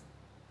of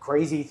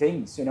crazy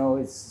things.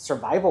 It's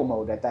survival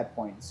mode at that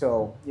point.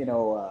 So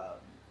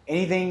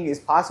anything is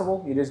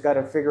possible. You just got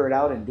to figure it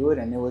out and do it.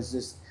 And it was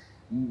just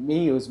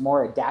Me, it was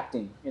more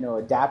adapting.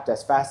 Adapt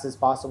as fast as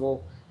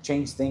possible,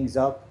 change things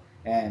up,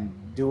 and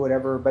do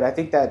whatever. But I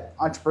think that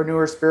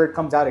entrepreneur spirit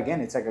comes out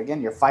again. It's like,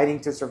 again, you're fighting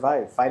to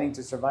survive.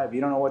 You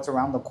don't know what's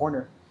around the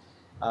corner,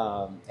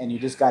 and you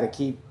just got to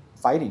keep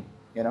fighting.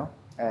 And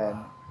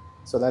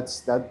so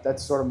that's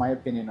sort of my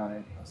opinion on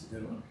it. That's a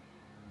good one.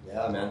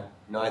 Yeah, man.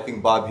 No, I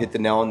think Bob hit the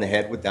nail on the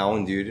head with that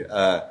one, dude.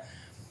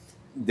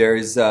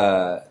 There's,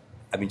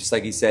 just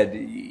like he said,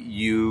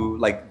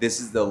 this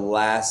is the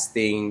last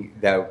thing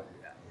that,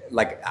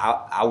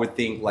 I would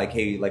think,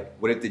 hey,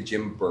 what if the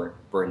gym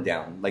burned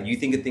down? You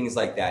think of things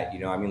like that,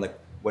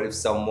 what if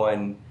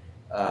someone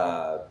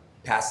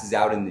passes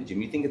out in the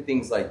gym? You think of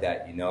things like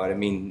that, you know what I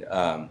mean?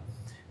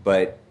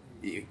 But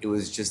it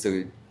was just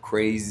a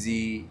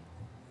crazy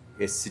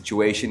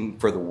situation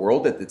for the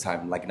world at the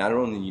time. Not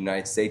only in the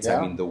United States,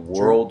 Yeah, the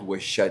world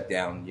was shut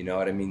down, you know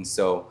what I mean?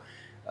 So,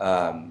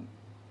 I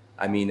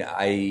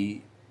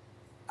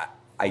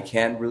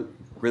can't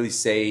really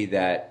say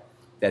that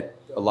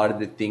a lot of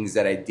the things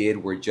that I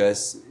did were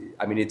just,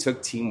 it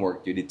took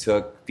teamwork, dude. It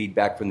took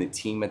feedback from the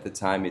team at the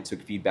time. It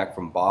took feedback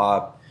from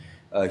Bob.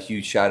 A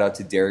huge shout out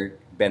to Derek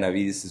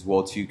Benavides as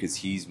well too, because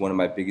he's one of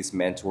my biggest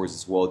mentors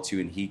as well too,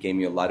 and he gave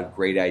me a lot of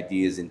great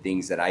ideas and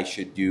things that I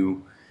should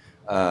do.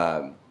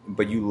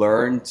 But you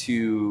learn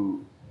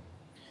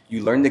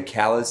the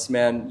callous,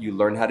 man. You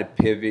learn how to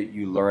pivot.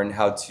 You learn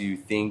how to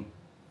think,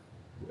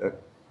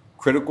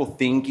 critical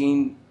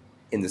thinking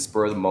in the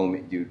spur of the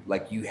moment, dude.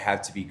 You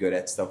have to be good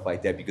at stuff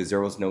like that because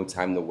there was no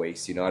time to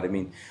waste. You know what I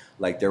mean?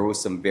 There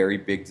was some very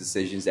big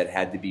decisions that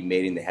had to be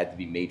made, and they had to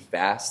be made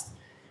fast.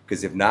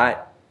 Because if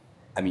not,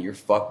 you're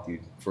fucked,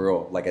 dude. For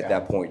real. At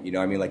that point, you know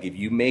what I mean? If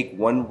you make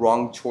one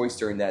wrong choice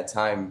during that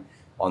time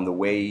on the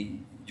way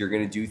you're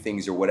going to do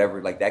things or whatever,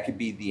 that could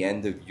be the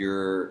end of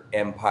your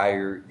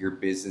empire, your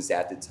business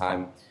at the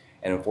time.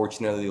 And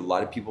unfortunately, a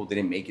lot of people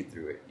didn't make it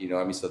through it. You know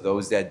what I mean? So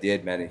those that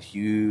did, man, a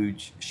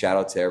huge shout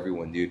out to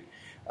everyone, dude.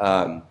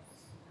 I'm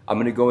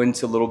going to go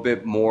into a little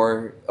bit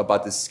more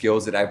about the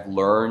skills that I've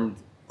learned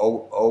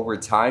over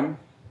time.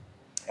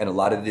 And a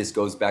lot of this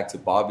goes back to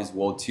Bob as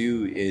well,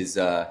 too, is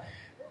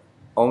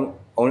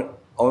owning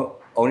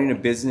a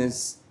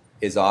business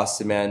is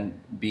awesome,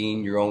 man.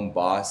 Being your own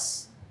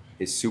boss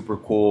is super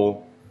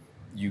cool.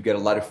 You get a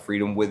lot of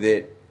freedom with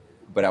it.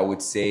 But I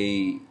would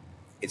say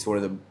it's one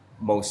of the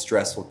most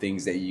stressful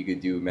things that you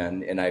could do,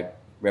 man. And I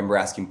remember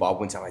asking Bob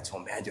one time, I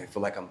told him, man, do I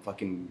feel like I'm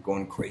fucking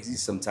going crazy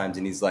sometimes?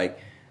 And he's like,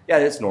 yeah,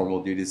 that's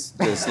normal, dude. It's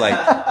just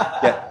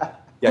yeah,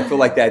 I feel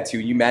like that too.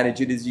 You manage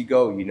it as you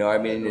go, you know what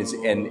I mean?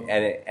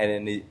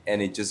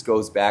 And it just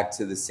goes back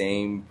to the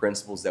same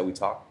principles that we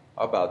talk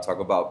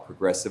about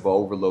progressive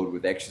overload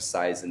with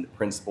exercise and the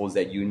principles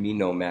that you and me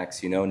know,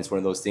 Max, and it's one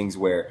of those things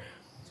where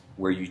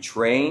you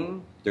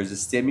train, there's a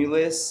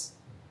stimulus,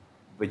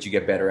 but you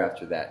get better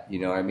after that, you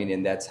know what I mean?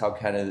 And that's how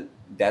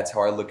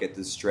I look at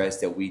the stress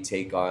that we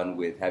take on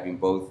with having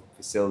both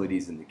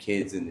facilities and the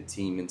kids and the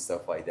team and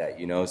stuff like that,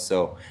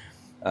 So,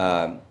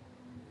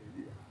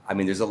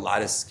 there's a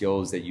lot of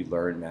skills that you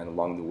learn, man,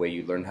 along the way.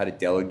 You learn how to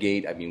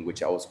delegate,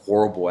 which I was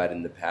horrible at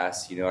in the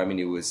past,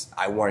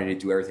 I wanted to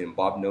do everything. And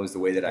Bob knows the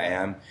way that I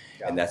am.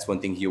 Yeah. And that's one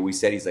thing he always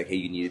said. He's like, hey,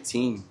 you need a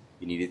team.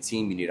 You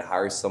need to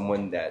hire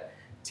someone that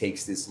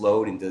takes this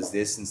load and does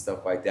this and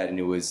stuff like that. And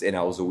I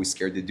was always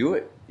scared to do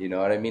it. You know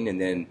what I mean?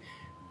 And then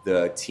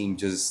the team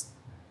just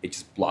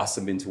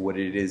blossomed into what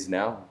it is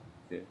now.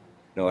 You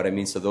know what I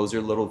mean? So those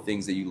are little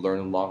things that you learn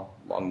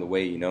along the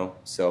way,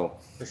 So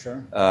for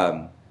sure.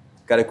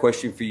 Got a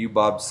question for you,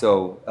 Bob.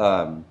 So,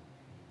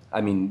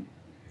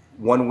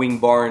 one wing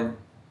barn,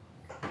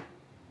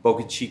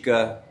 Boca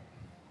Chica,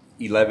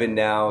 11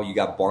 now. You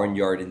got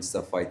Barnyard and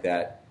stuff like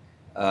that.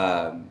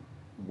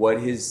 What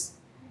has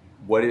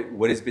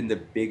been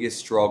the biggest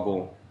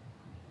struggle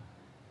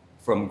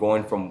from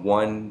going from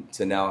one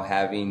to now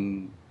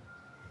having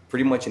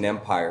pretty much an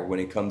empire when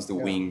it comes to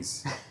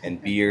wings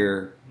and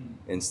beer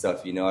and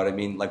stuff? You know what I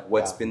mean?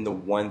 What's been the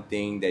one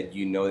thing that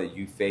that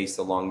you faced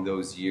along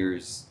those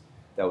years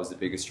that was the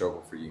biggest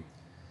struggle for you?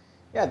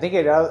 Yeah, I think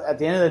at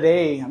the end of the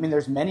day,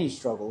 there's many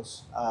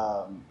struggles,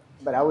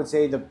 but I would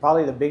say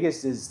probably the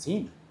biggest is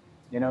team.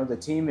 The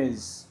team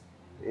is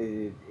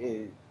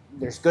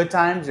there's good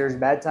times, there's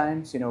bad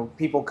times.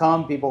 People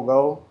come, people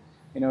go.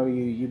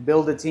 You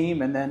build a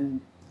team, and then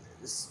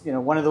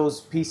one of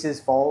those pieces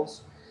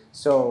falls.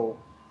 So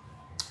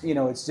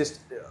it's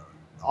just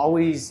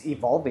always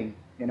evolving.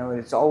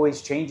 It's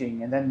always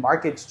changing, and then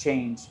markets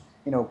change.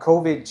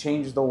 COVID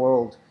changed the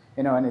world.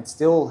 And it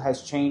still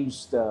has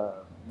changed,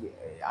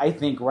 I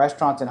think,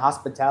 restaurants and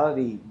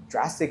hospitality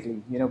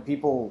drastically.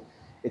 People,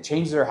 it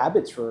changed their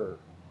habits for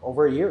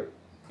over a year,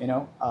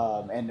 and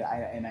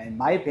in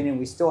my opinion,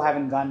 we still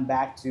haven't gone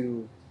back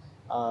to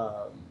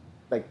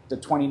the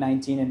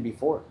 2019 and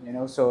before,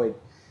 So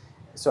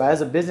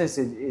as a business,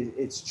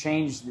 it's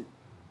changed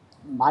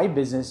my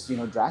business,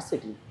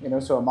 drastically,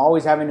 So I'm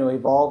always having to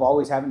evolve,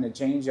 always having to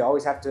change. I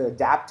always have to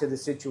adapt to the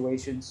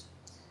situations.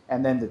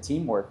 And then the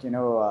teamwork,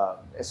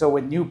 So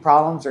with new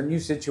problems or new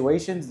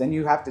situations, then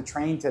you have to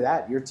train to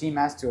that. Your team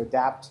has to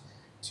adapt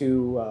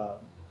to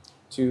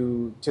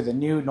to the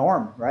new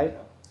norm, right?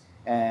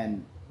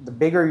 And the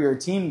bigger your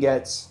team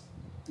gets,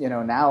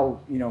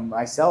 now,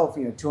 myself,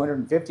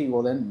 250,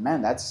 well then,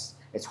 man,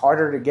 it's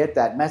harder to get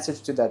that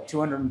message to that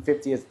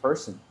 250th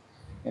person,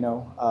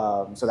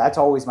 so that's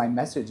always my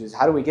message is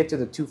how do we get to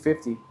the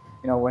 250?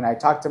 When I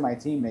talk to my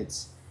team,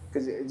 it's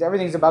because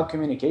everything's about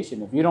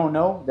communication. If you don't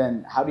know,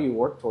 then how do you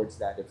work towards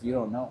that if you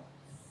don't know?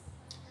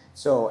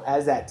 So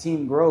as that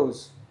team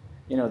grows,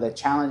 the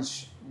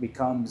challenge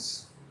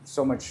becomes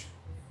so much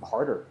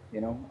harder,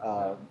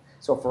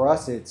 so for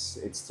us,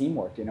 it's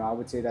teamwork. I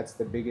would say that's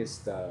the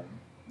biggest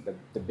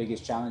the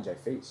biggest challenge I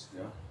face.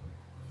 Yeah.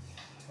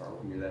 It's hard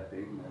when you're that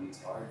big, man.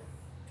 It's hard.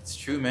 It's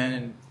true, man.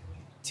 And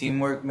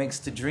teamwork makes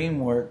the dream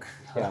work.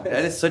 Yeah.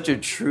 That is such a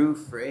true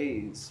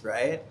phrase,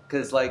 right?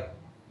 Because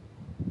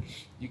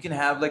you can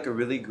have a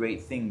really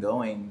great thing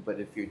going, but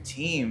if your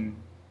team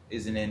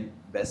isn't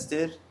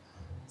invested,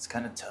 it's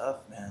kind of tough,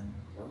 man.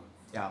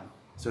 Yeah.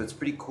 So it's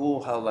pretty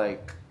cool how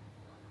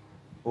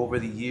over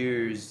the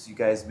years you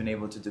guys have been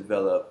able to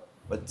develop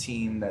a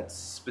team that's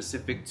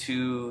specific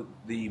to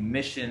the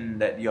mission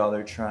that y'all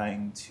are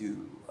trying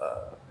to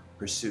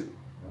pursue.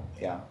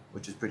 Yeah.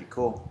 Which is pretty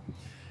cool.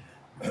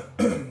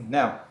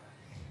 Now,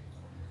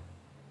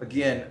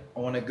 again, I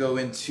want to go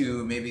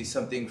into maybe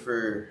something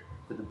for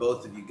the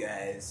both of you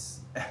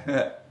guys.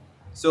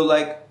 So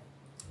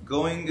it's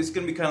going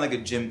to be kind of like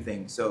a gym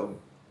thing. So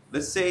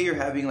let's say you're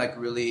having a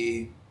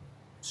really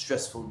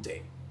stressful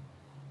day,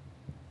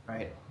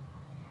 right?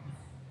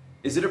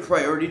 Is it a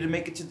priority to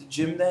make it to the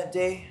gym that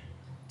day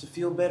to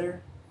feel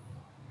better?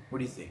 What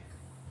do you think?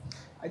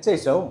 I'd say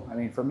so. I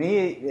mean, for me,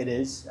 it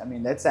is. I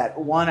mean, that's that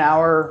 1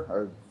 hour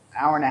or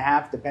hour and a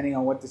half, depending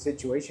on what the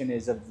situation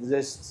is, of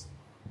just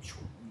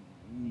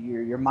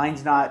your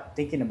mind's not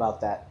thinking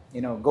about that.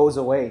 It goes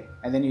away,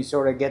 and then you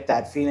sort of get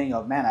that feeling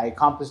of, man, I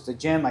accomplished the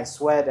gym, I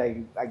sweat,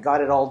 I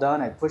got it all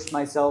done, I pushed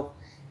myself,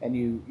 and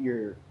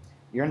you're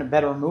in a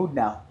better mood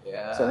now.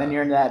 Yeah. So then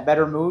you're in that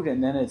better mood,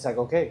 and then it's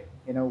okay,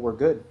 we're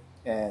good.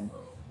 And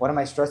what am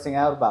I stressing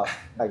out about?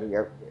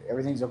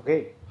 Everything's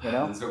okay,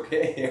 It's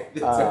okay.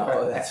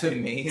 That's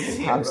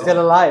amazing. I'm still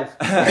alive,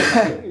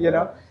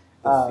 The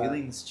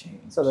feelings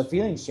change. So the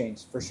feelings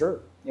change for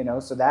sure,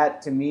 So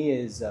that to me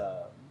is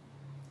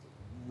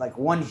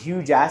one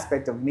huge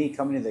aspect of me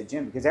coming to the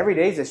gym, because every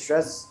day is a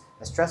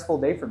stressful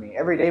day for me.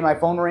 Every day my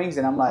phone rings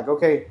and I'm like,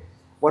 okay,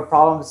 what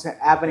problem's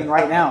happening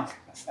right now?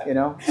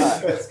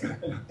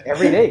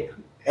 Every day.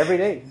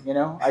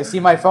 I see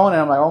my phone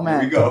and I'm like, oh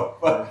man, here we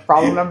go.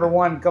 Problem number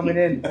one coming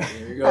in.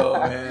 Here we go,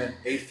 man.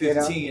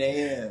 8:15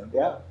 a.m.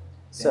 Yeah.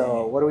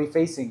 So what are we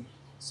facing?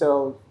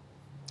 So,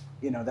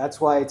 that's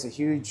why it's a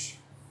huge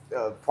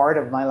part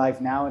of my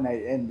life now.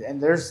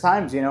 And there's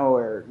times,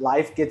 where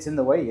life gets in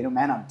the way.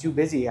 Man, I'm too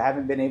busy. I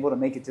haven't been able to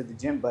make it to the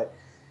gym, but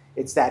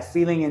it's that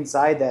feeling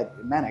inside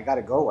that, man, I got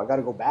to go. I got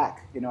to go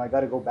back. I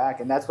got to go back.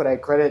 And that's what I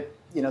credit,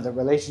 the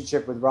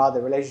relationship with Rod,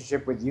 the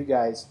relationship with you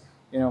guys,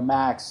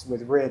 Max,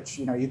 with Rich.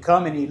 You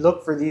come and you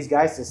look for these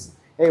guys to,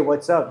 hey,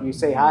 what's up? You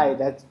say hi.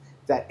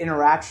 That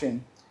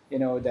interaction,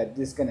 that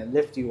is going to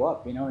lift you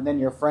up, and then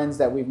your friends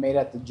that we've made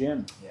at the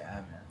gym.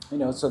 Yeah,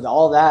 man. So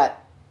all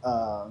that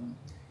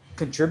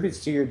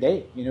contributes to your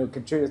day.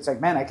 It's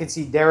man, I can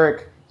see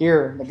Derek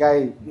here. The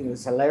guy,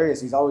 is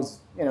hilarious. He's always,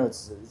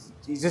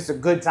 he's just a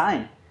good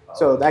time.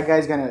 So that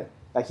guy's going to,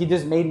 he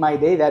just made my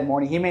day that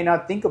morning. He may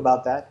not think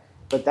about that,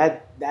 but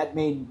that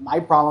made my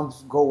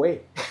problems go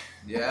away.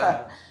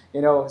 Yeah.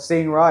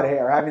 Seeing Rod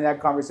or having that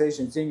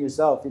conversation, seeing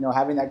yourself,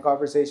 having that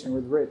conversation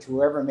with Rich,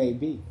 whoever it may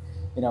be,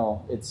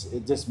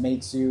 it just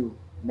makes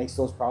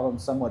those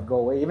problems somewhat go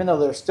away, even though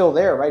they're still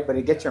there, right? But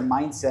it gets your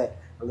mindset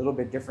a little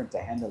bit different to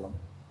handle them.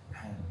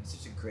 Man, it's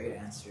such a great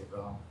answer,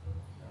 bro.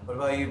 What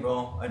about you,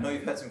 bro? I know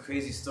you've had some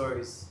crazy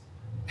stories.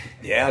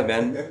 Yeah,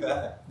 man.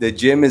 The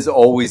gym is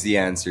always the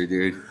answer,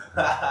 dude,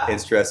 in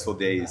stressful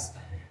days.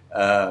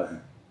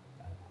 Some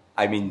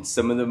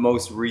of the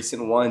most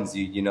recent ones,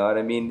 you know what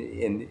I mean?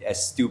 And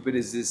as stupid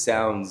as this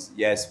sounds,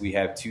 yes, we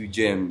have 2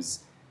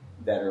 gyms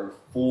that are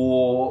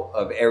full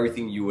of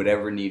everything you would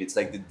ever need. It's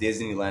like the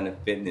Disneyland of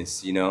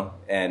fitness,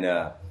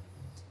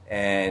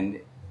 and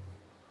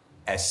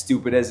as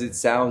stupid as it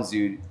sounds,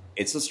 dude,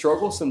 it's a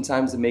struggle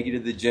sometimes to make it to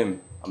the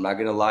gym. I'm not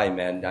gonna lie,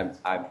 man.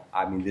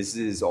 This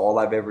is all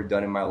I've ever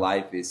done in my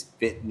life is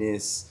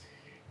fitness.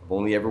 I've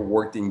only ever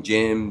worked in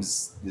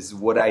gyms. This is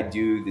what I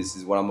do. This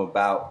is what I'm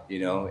about,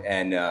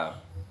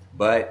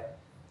 but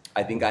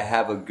I think I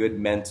have a good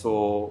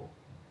mental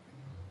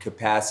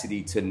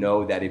capacity to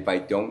know that if I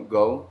don't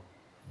go,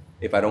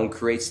 if I don't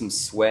create some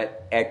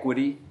sweat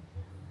equity,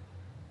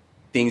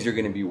 things are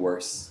going to be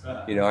worse.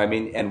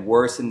 And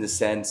worse in the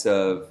sense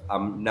of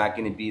I'm not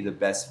going to be the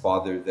best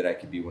father that I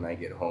could be when I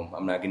get home.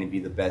 I'm not going to be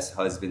the best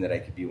husband that I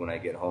could be when I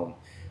get home.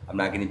 I'm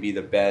not going to be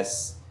the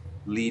best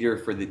leader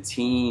for the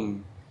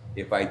team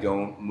if I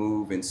don't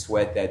move and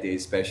sweat that day,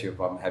 especially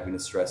if I'm having a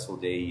stressful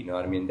day.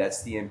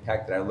 That's the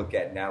impact that I look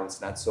at now. It's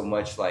not so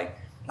much like,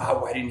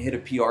 I didn't hit a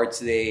PR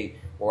today,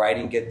 or I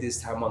didn't get this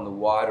time on the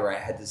watt, or I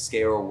had to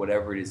scare, or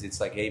whatever it is. It's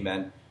like, hey,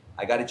 man,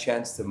 I got a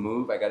chance to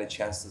move. I got a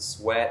chance to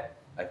sweat.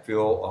 I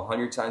feel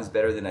 100 times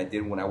better than I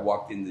did when I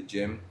walked in the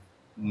gym,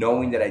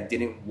 knowing that I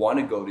didn't want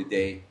to go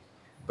today.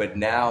 But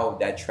now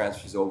that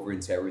transfers over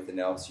into everything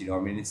else, you know.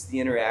 I mean, it's the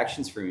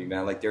interactions for me,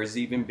 man. Like, there's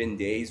even been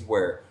days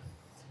where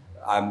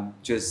I'm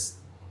just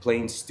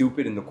playing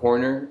stupid in the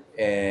corner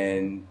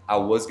and I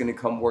was going to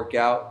come work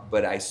out,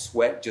 but I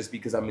sweat just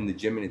because I'm in the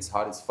gym and it's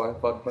hot as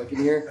fuck in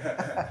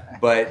here.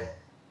 But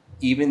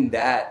even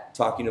that,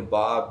 talking to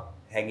Bob,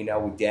 hanging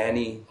out with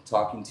Danny,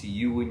 talking to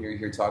you when you're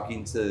here,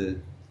 talking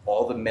to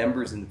all the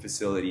members in the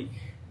facility,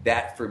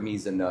 that for me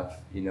is enough,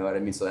 you know what I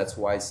mean? So that's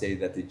why I say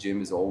that the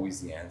gym is always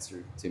the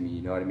answer to me,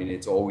 you know what I mean?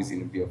 It's always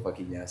going to be a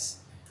fucking yes.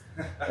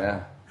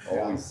 Yeah,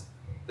 always.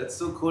 That's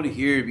so cool to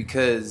hear,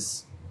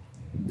 because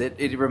that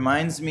it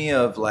reminds me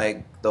of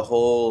like the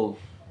whole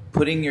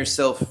putting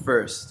yourself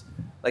first.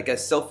 Like,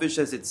 as selfish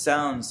as it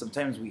sounds,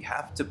 sometimes we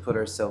have to put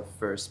ourselves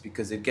first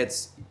because it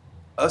gets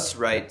us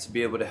right to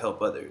be able to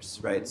help others,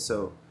 right?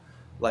 So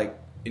like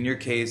in your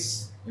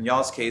case, in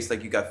y'all's case,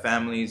 like, you got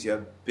families, you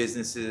have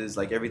businesses,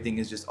 like everything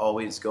is just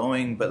always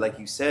going. But like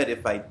you said,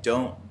 if I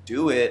don't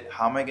do it,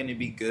 how am I going to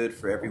be good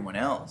for everyone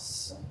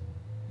else?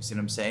 You see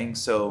what I'm saying?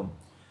 So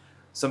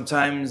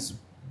sometimes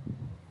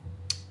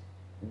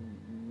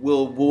we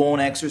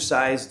won't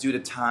exercise due to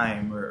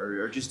time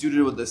or just due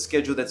to the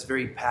schedule that's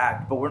very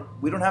packed.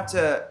 But we don't have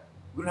to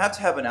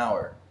have an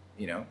hour,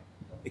 you know.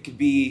 It could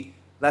be,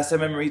 last time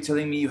I remember you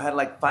telling me you had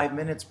like 5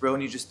 minutes, bro,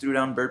 and you just threw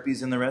down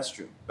burpees in the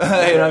restroom. You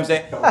know what I'm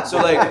saying? So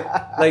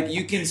like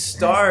you can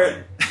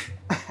start.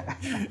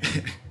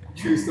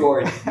 True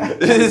story.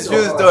 This is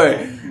true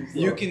story.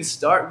 You can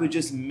start with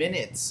just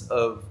minutes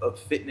of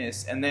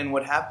fitness, and then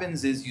what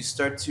happens is you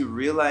start to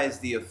realize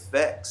the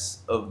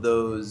effects of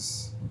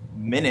those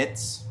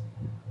minutes,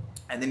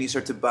 and then you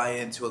start to buy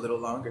into a little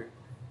longer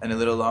and a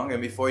little longer,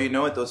 and before you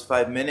know it, those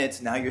 5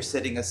 minutes, now you're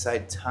setting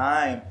aside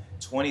time,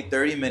 20,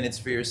 30 minutes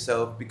for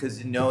yourself,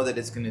 because you know that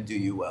it's going to do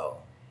you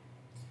well.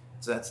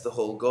 So that's the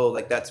whole goal.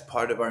 Like, that's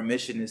part of our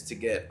mission, is to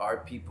get our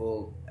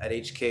people at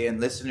HK and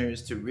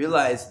listeners to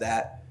realize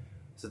that,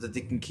 so that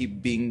they can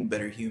keep being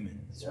better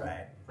humans,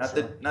 right?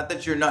 Not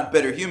that you're not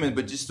better human,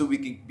 but just so we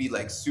can be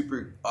like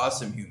super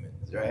awesome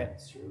humans, right?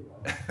 That's true.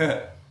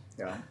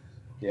 Yeah.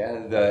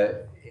 Yeah,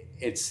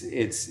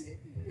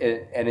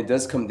 it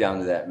does come down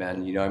to that,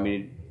 man. You know, I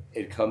mean,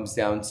 it comes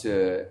down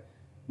to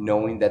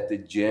knowing that the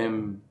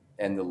gym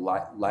and the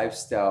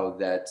lifestyle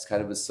that's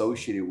kind of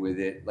associated with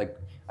it. Like,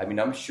 I mean,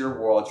 I'm sure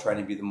we're all trying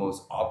to be the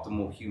most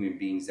optimal human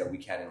beings that we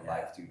can in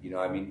life, dude. You know,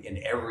 I mean,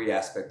 in every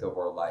aspect of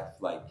our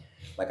life.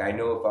 Like I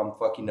know if I'm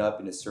fucking up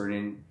in a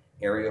certain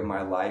area of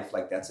my life,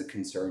 like, that's a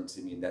concern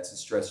to me, and that's a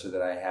stressor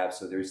that I have.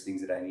 So there's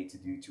things that I need to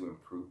do to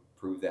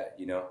improve that,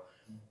 you know.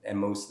 And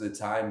most of the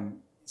time,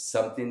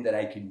 something that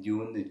I can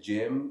do in the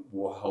gym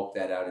will help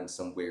that out in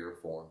some way or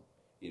form,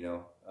 you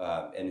know.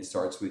 And it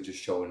starts with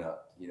just showing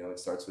up, you know. It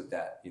starts with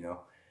that, you know.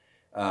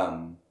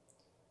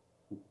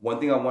 One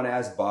thing I want to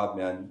ask Bob,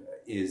 man,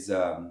 is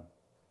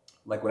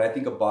like, when I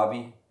think of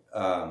Bobby,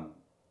 the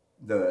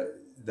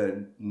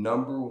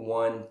number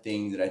one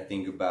thing that I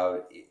think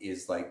about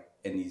is like,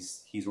 and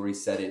he's already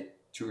said it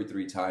 2 or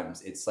 3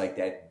 times, it's like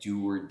that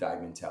do or die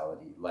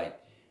mentality. Like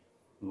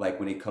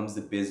when it comes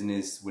to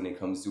business, when it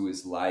comes to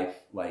his life,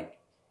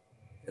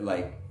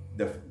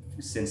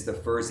 since the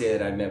first day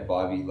that I met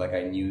Bobby, like,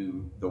 I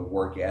knew the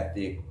work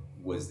ethic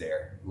was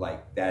there.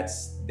 Like,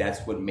 that's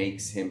what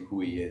makes him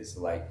who he is.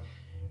 Like,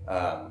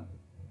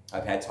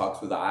 I've had talks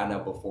with Anna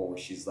before where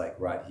she's like,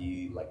 Rod,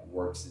 he like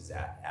works his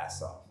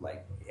ass off.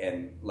 Like,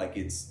 and like,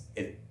 it's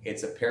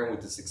apparent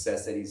with the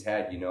success that he's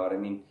had, you know what I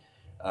mean?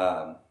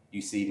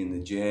 You see it in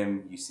the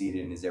gym, you see it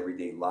in his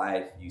everyday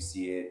life, you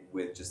see it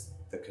with just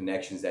the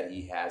connections that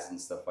he has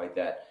and stuff like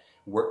that.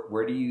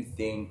 Where do you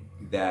think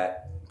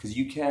that, because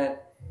you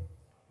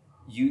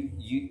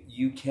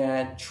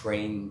can't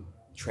train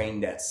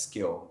that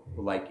skill.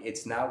 Like,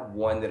 it's not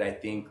one that I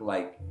think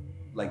like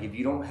if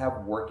you don't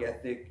have work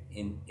ethic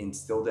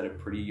instilled at a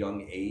pretty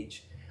young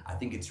age, I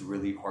think it's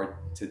really hard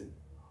to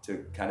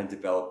kind of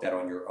develop that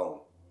on your own.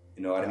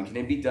 You know what I mean? Can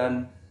it be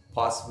done?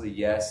 Possibly,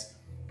 yes.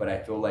 But I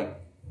feel like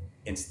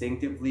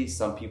instinctively,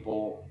 some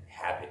people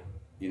have it.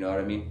 You know what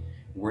I mean?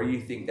 Where do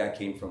you think that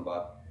came from,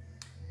 Bob?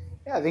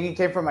 Yeah, I think it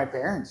came from my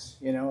parents.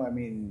 You know, I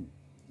mean,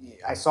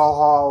 I saw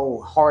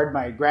how hard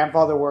my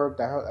grandfather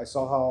worked. I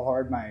saw how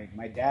hard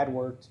my dad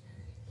worked.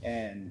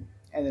 And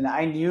then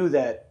I knew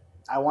that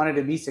I wanted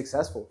to be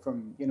successful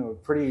from, you know, a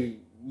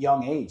pretty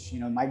young age. You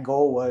know, my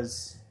goal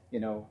was,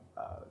 you know,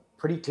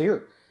 pretty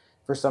clear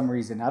for some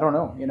reason. I don't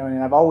know, you know,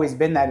 and I've always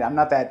been that. I'm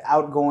not that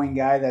outgoing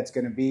guy that's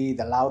going to be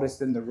the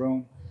loudest in the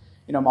room.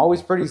 You know, I'm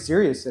always pretty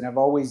serious, and I've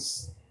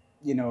always,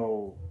 you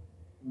know,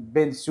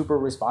 been super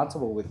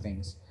responsible with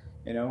things.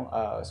 You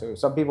know, so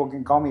some people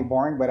can call me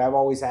boring, but I've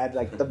always had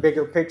like the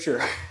bigger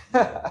picture,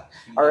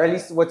 or at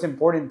least what's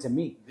important to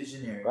me.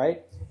 Visionary,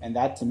 right? And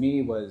that to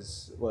me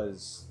was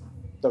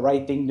the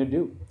right thing to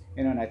do.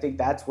 You know, and I think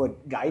that's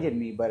what guided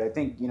me. But I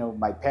think, you know,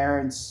 my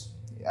parents,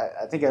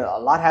 I think a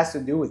lot has to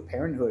do with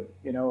parenthood.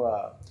 You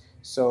know,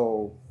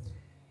 so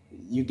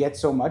you get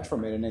so much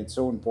from it, and it's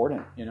so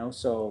important,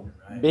 so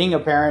being a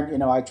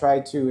parent, I try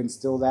to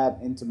instill that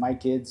into my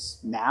kids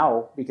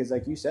now, because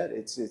like you said,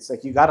 it's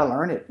like you got to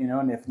learn it,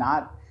 and if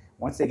not,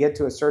 once they get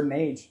to a certain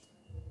age,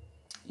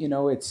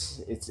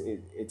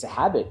 it's a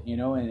habit,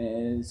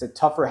 and it's a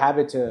tougher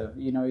habit to,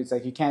 it's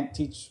like you can't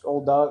teach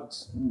old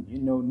dogs,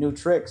 new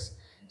tricks,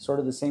 sort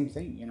of the same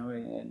thing,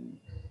 and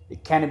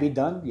can it be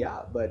done?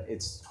 Yeah, but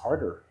it's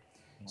harder.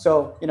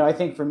 So, I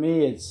think for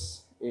me,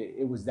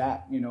 it was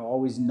that,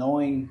 always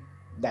knowing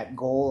that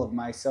goal of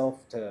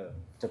myself to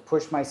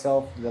push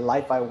myself, the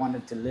life I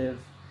wanted to live,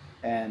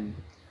 and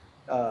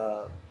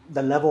the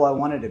level I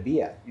wanted to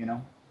be at,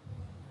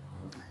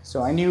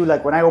 So I knew,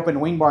 like, when I opened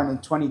Wing Barn in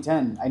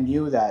 2010, I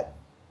knew that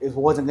it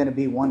wasn't going to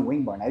be one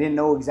Wing Barn. I didn't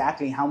know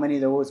exactly how many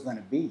there was going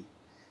to be,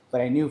 but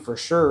I knew for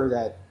sure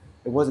that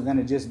it wasn't going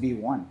to just be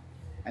one.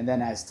 And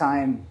then as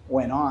time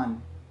went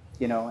on,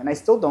 and I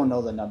still don't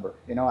know the number.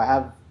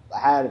 I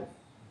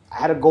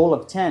had a goal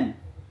of 10.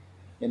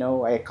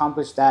 I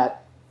accomplished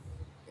that,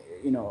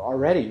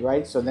 already,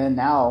 right? So then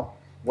now,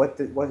 what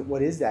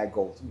is that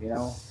goal?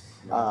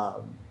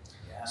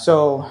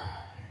 So,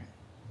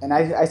 and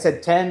I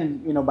said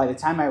 10. By the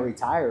time I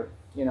retire,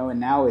 and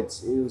now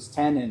it was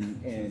 10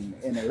 in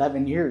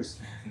 11 years,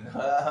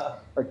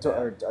 or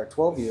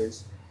 12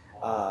 years.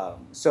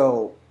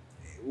 So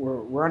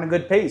we're on a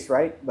good pace,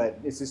 right? But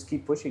it's just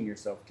keep pushing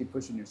yourself.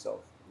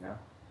 Yeah.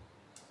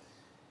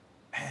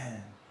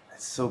 Man,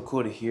 that's so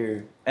cool to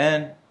hear.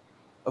 And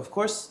of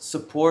course,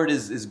 support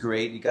is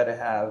great. You got to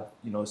have,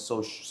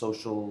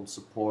 social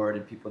support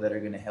and people that are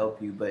going to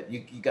help you. But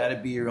you got to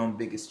be your own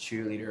biggest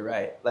cheerleader,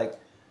 right? Like,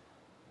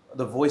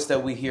 the voice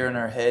that we hear in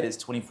our head is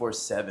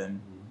 24/7.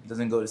 It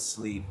doesn't go to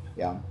sleep.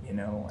 Yeah.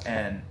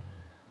 And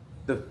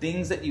the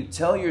things that you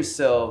tell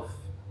yourself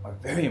are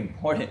very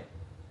important.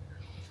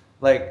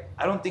 Like,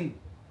 I don't think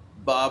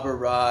Bob or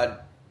Rod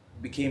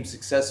became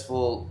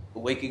successful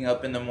waking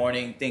up in the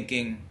morning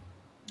thinking,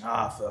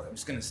 fuck, I'm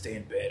just going to stay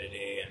in bed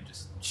today and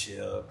just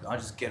chill. I'll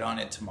just get on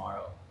it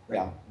tomorrow.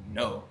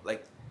 No.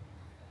 Like,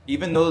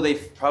 even though they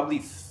probably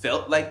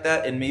felt like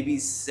that and maybe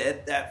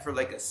said that for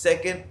like a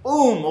second,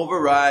 boom,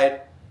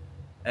 override.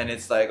 And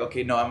it's like,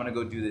 okay, no, I'm going to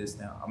go do this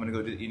now. I'm going to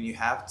go do it. And you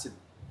have to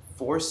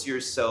force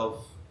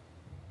yourself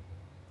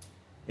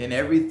in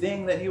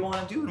everything that you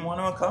want to do and want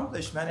to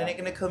accomplish, man. It ain't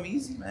going to come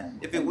easy, man.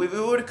 If it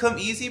were to come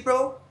easy,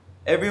 bro,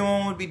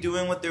 everyone would be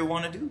doing what they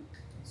want to do.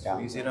 So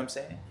you see what I'm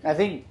saying? I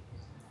think,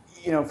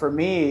 for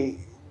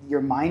me,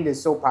 your mind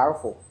is so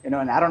powerful, and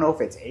I don't know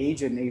if it's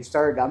age, and you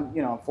start, I'm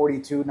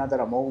 42, not that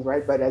I'm old,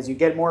 right? But as you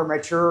get more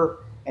mature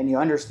and you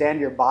understand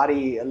your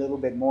body a little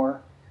bit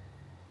more,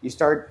 you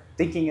start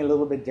thinking a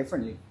little bit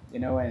differently,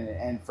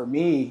 and for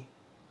me,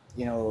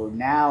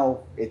 now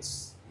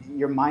it's,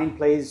 your mind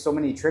plays so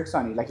many tricks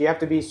on you. Like, you have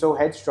to be so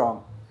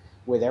headstrong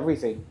with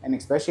everything, and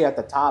especially at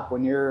the top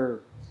when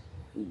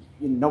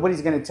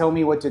nobody's going to tell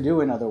me what to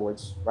do, in other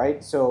words,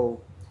 right?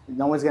 So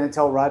no one's going to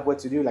tell Rod what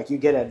to do. Like, you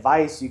get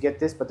advice, you get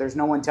this, but there's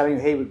no one telling you,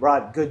 hey,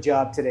 Rod, good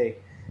job today.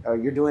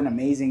 You're doing an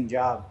amazing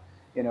job.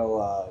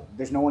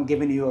 There's no one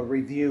giving you a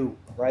review,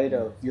 right,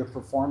 of your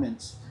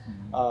performance.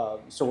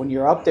 So when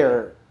you're up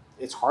there,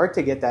 it's hard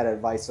to get that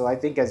advice. So I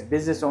think as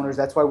business owners,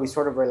 that's why we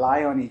sort of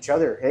rely on each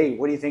other. Hey,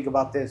 what do you think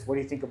about this? What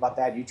do you think about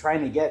that? You're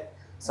trying to get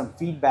some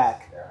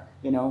feedback,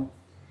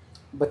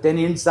 But then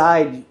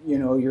inside,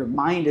 your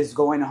mind is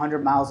going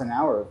 100 miles an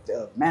hour.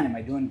 Man, am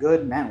I doing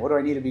good? Man, what do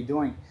I need to be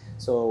doing?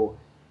 So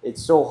it's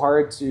so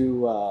hard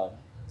to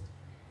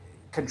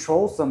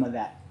control some of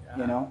that,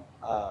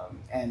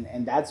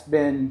 and that's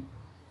been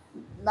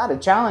not a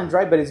challenge,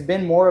 right? But it's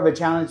been more of a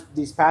challenge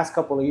these past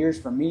couple of years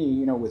for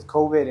me, with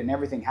COVID and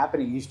everything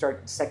happening. You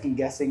start second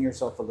guessing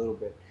yourself a little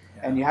bit,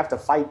 and you have to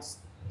fight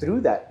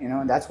through that,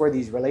 and that's where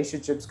these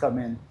relationships come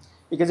in,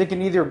 because it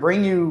can either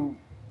bring you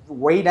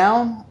way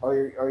down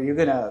or you're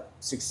gonna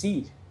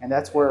succeed. And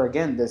that's where,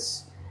 again,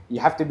 you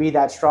have to be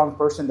that strong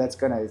person that's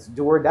gonna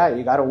do or die.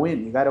 You gotta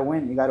win.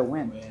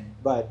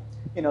 But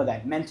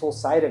that mental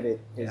side of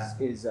it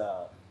is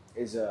a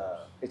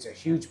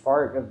huge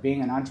part of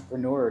being an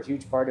entrepreneur, a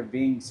huge part of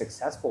being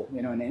successful,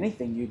 in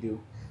anything you do.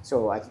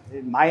 So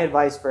my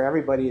advice for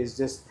everybody is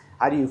just,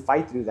 how do you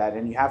fight through that?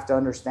 And you have to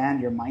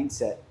understand your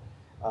mindset,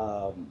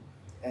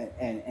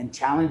 and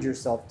challenge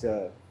yourself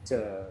to.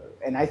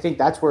 And I think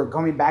that's where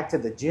coming back to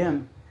the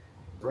gym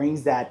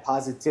brings that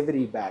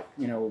positivity back,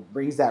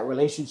 brings that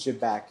relationship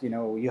back.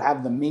 You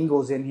have the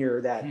mingles in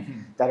here that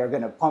are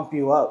going to pump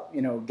you up,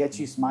 get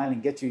you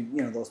smiling, get you,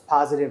 those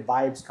positive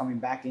vibes coming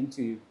back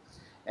into you.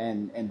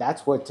 And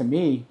that's what, to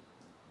me,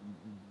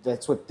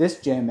 that's what this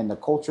gym and the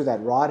culture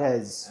that Rod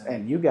has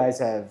and you guys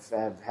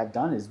have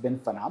done has been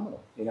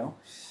phenomenal,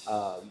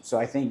 So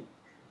I think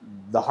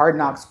the Hard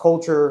Knocks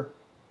culture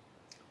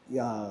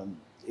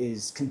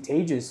is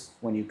contagious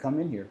when you come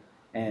in here,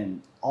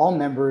 and all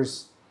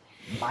members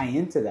buy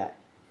into that.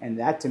 And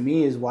that, to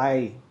me, is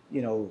why,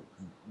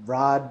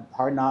 Rod,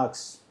 Hard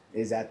Knocks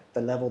is at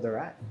the level they're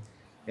at,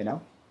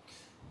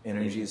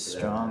 Energy is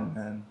strong,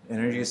 man.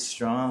 Energy is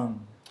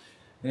strong.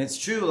 And it's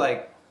true,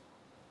 like,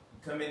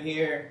 come in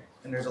here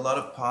and there's a lot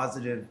of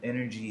positive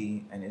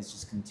energy and it's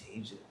just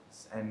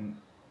contagious, and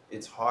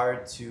it's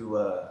hard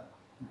to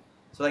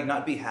like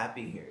not be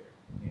happy here,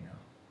 you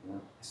know. I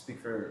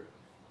speak from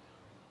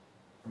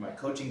my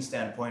coaching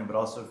standpoint, but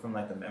also from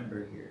like a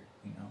member here,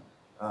 you know.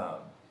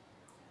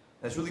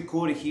 That's really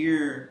cool to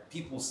hear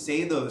people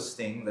say those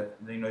things. That,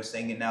 you know,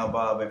 saying it now,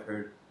 Bob. I've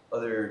heard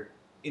other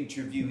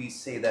interviewees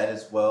say that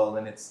as well,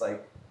 and it's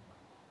like,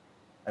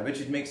 I bet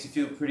you it makes you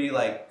feel pretty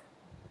like,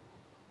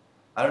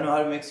 I don't know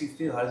how it makes you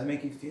feel. How does it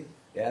make you feel?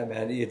 Yeah,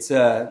 man. It's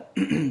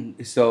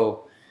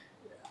so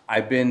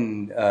I've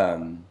been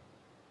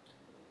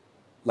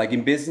like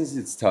in business,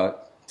 it's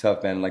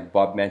tough, man. Like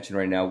Bob mentioned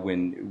right now,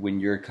 when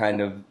you're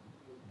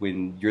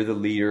the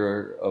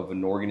leader of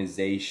an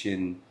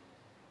organization,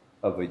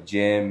 of a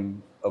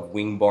gym, of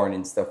Wing Barn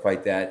and stuff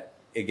like that,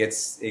 it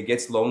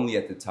gets lonely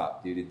at the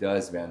top, dude. It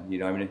does, man. You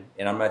know, I mean,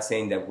 and I'm not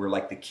saying that we're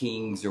like the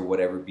kings or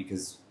whatever,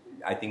 because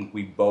I think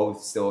we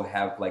both still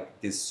have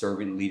like this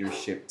servant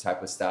leadership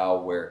type of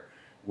style where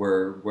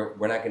we're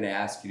not going to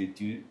ask you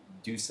to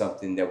do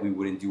something that we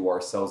wouldn't do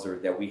ourselves or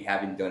that we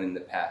haven't done in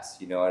the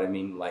past. You know what I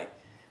mean? Like,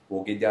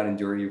 we'll get down and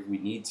dirty if we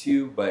need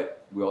to,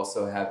 but we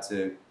also have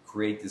to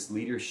create this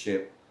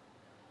leadership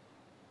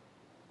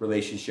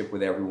relationship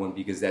with everyone,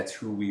 because that's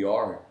who we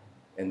are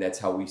and that's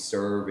how we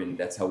serve and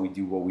that's how we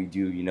do what we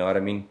do. You know what I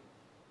mean?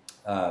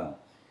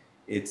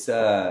 It's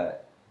yeah,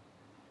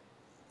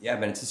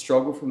 man, it's a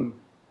struggle from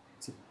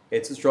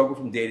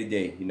day to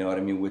day, you know what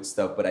I mean, with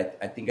stuff. But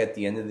I think at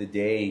the end of the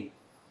day,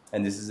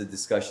 and this is a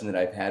discussion that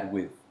I've had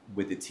with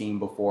the team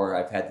before.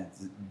 I've had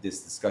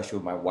this discussion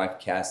with my wife,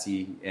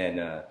 Cassie,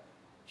 and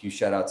huge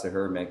shout out to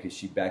her, man, because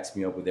she backs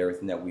me up with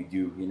everything that we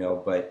do, you know.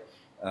 But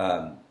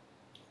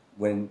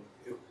when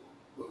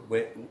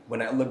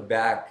I look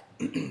back,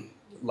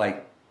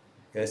 like,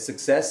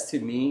 success to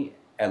me,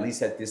 at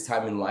least at this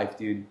time in life,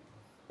 dude,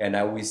 and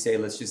I always say,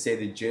 let's just say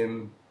the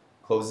gym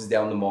closes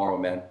down tomorrow,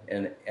 man,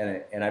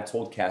 and I've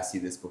told Cassie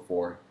this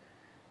before,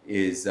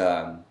 is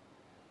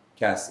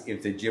Cass,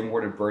 if the gym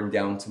were to burn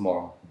down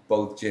tomorrow,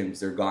 both gyms,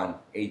 they're gone,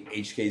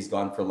 HK's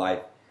gone for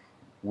life,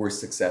 we're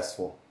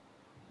successful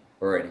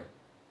already.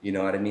 You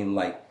know what I mean?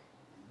 Like,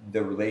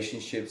 the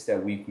relationships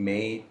that we've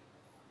made,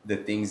 the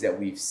things that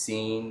we've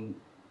seen,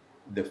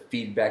 the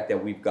feedback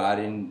that we've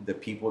gotten, the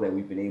people that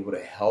we've been able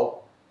to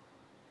help,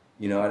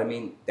 you know what I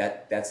mean?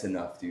 That's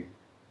enough, dude.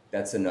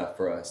 That's enough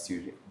for us,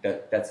 dude.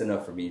 That's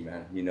enough for me,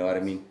 man. You know what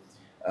I mean?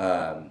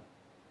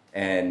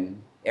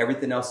 And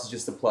everything else is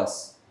just a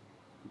plus.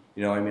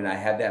 You know what I mean? I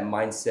had that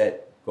mindset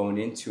going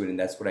into it, and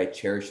that's what I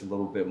cherish a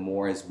little bit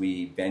more as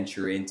we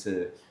venture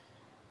into,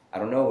 I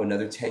don't know,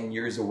 another 10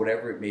 years or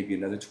whatever it may be,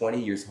 another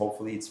 20 years.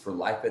 Hopefully it's for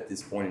life at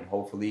this point, and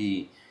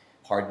hopefully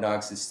Hard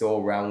Knocks is still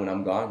around when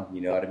I'm gone,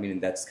 you know what I mean?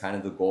 And that's kind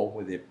of the goal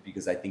with it,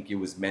 because I think it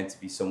was meant to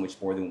be so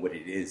much more than what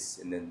it is,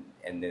 and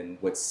then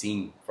what's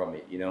seen from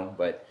it, you know?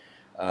 But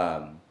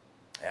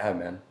yeah,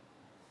 man.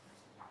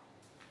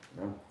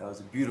 That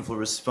was a beautiful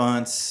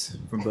response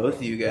from both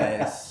of you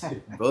guys.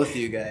 Both of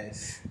you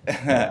guys.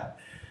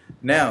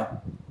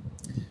 Now,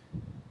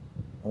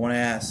 I want to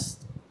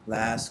ask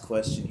last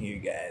question here,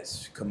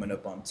 guys. Coming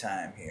up on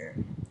time here.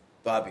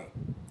 Bobby,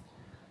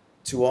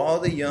 to all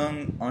the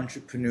young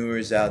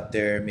entrepreneurs out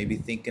there, maybe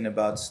thinking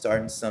about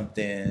starting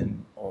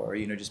something, or,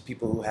 you know, just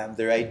people who have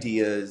their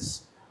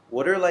ideas,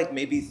 what are like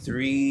maybe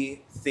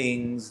 3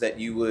 things that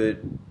you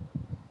would,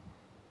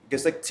 I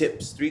guess, like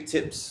tips, 3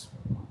 tips,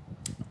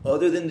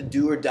 other than the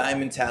do or die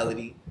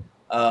mentality?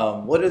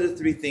 What are the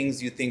 3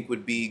 things you think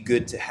would be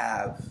good to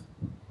have?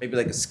 Maybe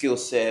like a skill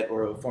set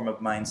or a form of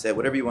mindset,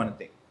 whatever you want to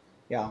think.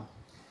 Yeah.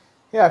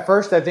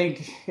 First, I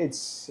think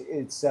it's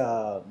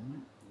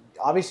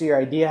obviously your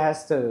idea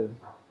has to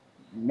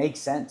make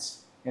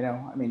sense. You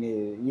know, I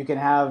mean, you can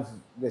have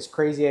this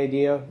crazy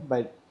idea,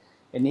 but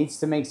it needs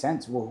to make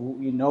sense. Well,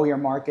 you know your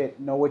market,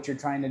 know what you're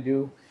trying to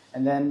do,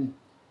 and then,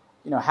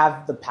 you know,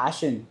 have the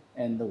passion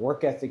and the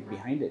work ethic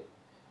behind it.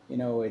 You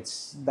know,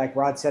 it's like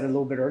Rod said a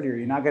little bit earlier,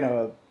 you're not going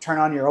to turn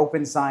on your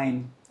open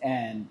sign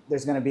and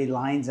there's going to be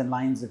lines and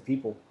lines of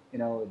people. You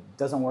know, it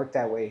doesn't work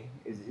that way.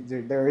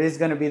 There is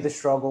going to be the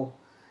struggle.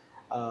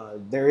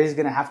 There is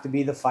going to have to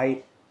be the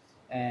fight,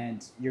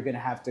 and you're going to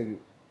have to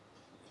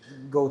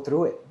go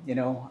through it, you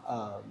know.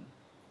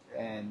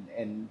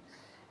 And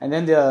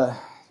then the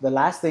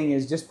last thing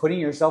is just putting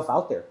yourself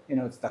out there. You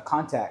know, it's the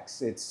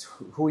contacts. It's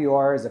who you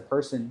are as a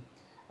person,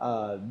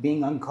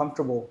 being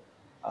uncomfortable,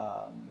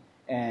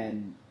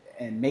 and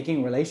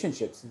making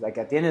relationships. Like,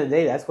 at the end of the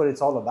day, that's what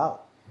it's all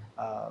about.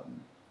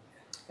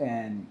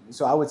 And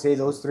so I would say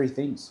those 3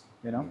 things,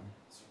 you know.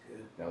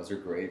 Good. Those are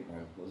great,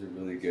 man. Those are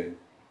really good.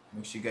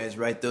 Make sure you guys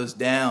write those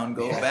down.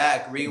 Go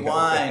back,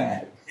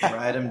 rewind,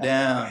 write them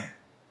down.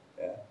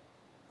 Yeah.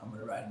 I'm going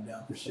to write them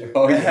down for sure.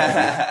 Oh,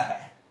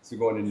 yeah. So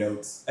going to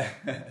notes.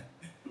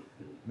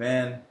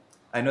 Man,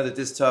 I know that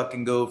this talk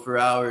can go for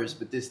hours,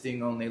 but this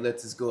thing only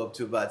lets us go up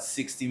to about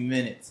 60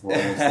 minutes. We're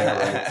almost there,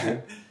 right,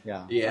 too?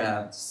 Yeah.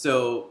 Yeah.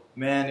 So,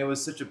 man, it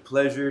was such a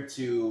pleasure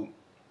to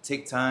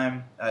take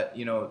time,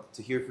 you know,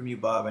 to hear from you,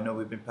 Bob. I know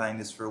we've been planning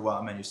this for a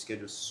while, man. Your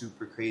schedule's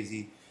super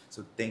crazy.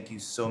 So thank you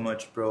so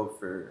much, bro,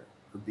 for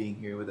being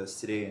here with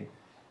us today and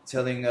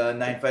telling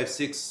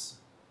 956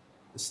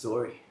 the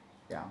story.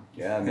 Yeah,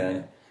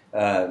 man.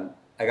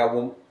 I got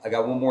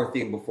one more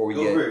thing before we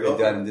get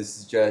done. This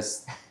is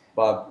just,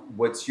 Bob,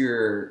 what's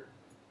your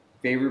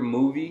favorite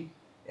movie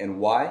and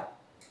why?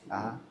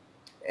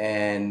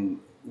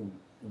 And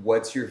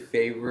what's your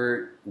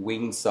favorite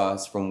wing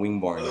sauce from Wing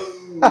Barn?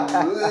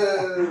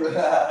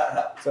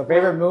 So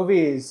favorite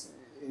movie is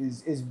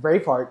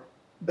Braveheart.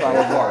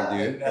 Braveheart,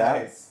 dude.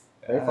 Nice.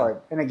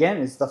 Braveheart. And again,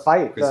 it's the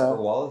fight. Christopher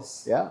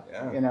Wallace. Yeah.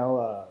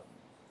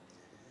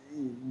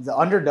 The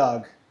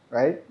underdog,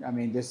 right? I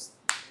mean, just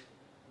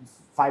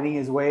fighting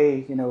his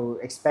way,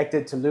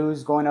 expected to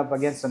lose, going up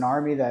against an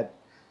army that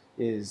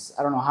is,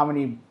 I don't know how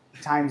many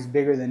times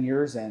bigger than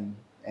yours, and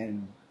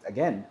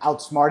again,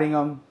 outsmarting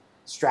them,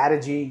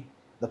 strategy,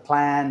 the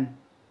plan,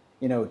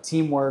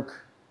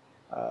 teamwork,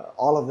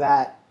 all of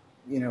that,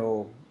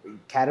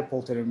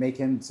 catapulted and make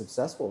him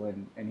successful,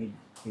 and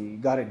he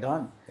got it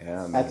done.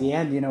 Yeah, man. At the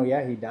end, he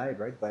died,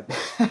 right? But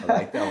I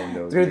like that one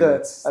though. through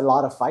a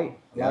lot of fight.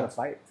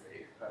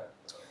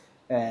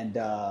 And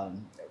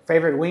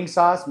favorite wing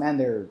sauce, man,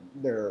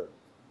 they're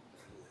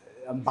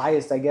I'm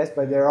biased, I guess,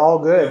 but they're all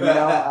good.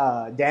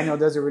 Daniel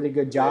does a really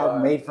good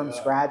job, made from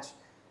scratch.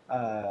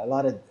 A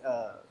lot of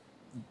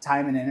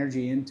time and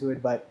energy into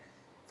it, but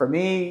for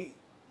me,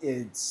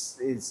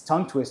 it's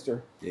tongue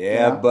twister.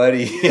 Yeah,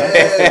 buddy.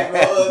 Yeah,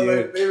 bro,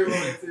 my favorite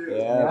one too.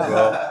 Yeah,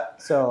 bro.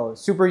 So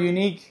super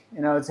unique.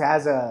 It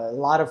has a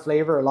lot of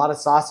flavor, a lot of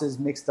sauces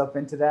mixed up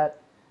into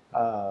that,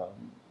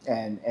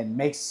 and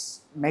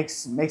makes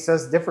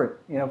us different.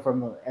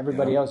 From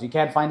everybody else. You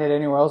can't find it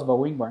anywhere else but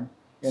Wing Barn.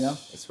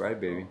 That's right,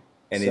 baby.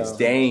 And it's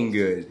dang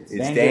good.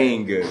 It's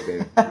dang good,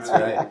 baby. That's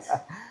right.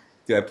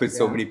 Dude, I put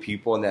so many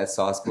people in that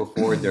sauce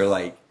before. They're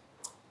like,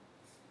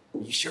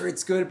 "You sure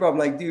it's good, bro?" I'm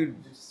like, dude,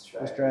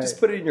 just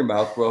put it in your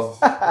mouth, bro.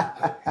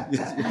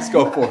 just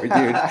go for it,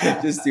 dude.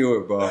 Just do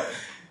it, bro.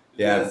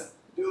 Yeah. Just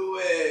do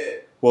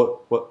it.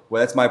 Well,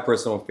 that's my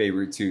personal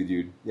favorite too,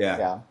 dude.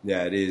 Yeah,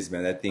 it is,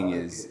 man. That thing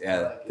is.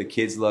 The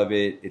kids love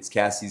it. It's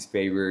Cassie's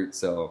favorite.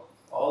 So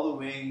all the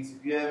wings.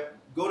 If you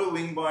go to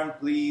Wing Barn,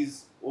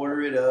 please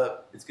order it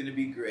up. It's gonna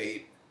be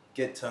great.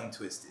 Get tongue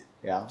twisted.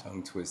 Yeah,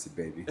 tongue twisted,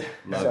 baby.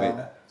 Love it.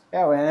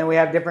 Yeah, and then we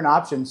have different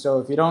options. So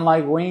if you don't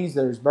like wings,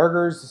 there's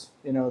burgers.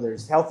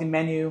 There's healthy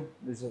menu.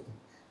 There's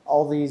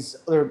all these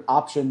other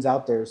options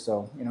out there.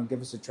 So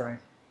give us a try.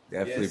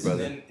 Definitely,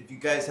 brother. And then if you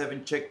guys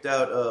haven't checked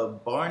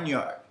out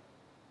Barnyard,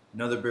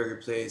 another burger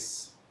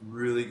place,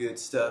 really good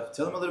stuff.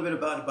 Tell them a little bit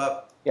about it,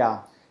 Bob.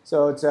 Yeah,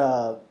 so it's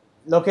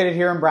located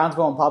here in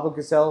Brownsville and Pablo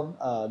Casell.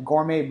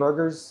 Gourmet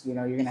burgers. You're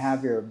gonna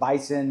have your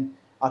bison,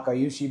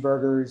 akayushi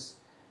burgers,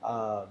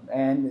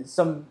 and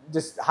some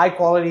just high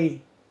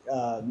quality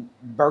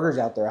burgers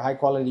out there, high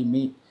quality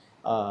meat,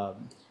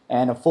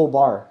 and a full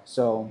bar.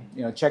 So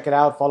check it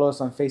out. Follow us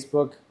on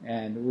Facebook,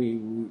 and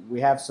we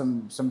have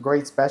some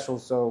great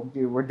specials. So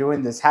we're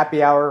doing this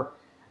happy hour,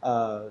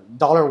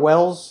 $1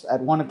 wells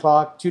at 1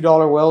 o'clock,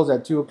 $2 wells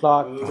at 2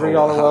 o'clock, $3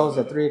 wells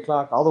at 3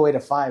 o'clock, all the way to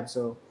 5.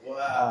 So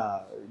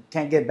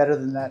can't get better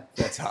than that.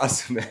 That's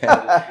awesome,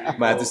 man.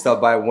 Might have to stop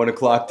by at 1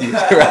 o'clock, dude.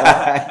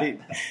 Right?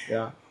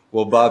 Yeah.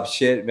 Well, Bob,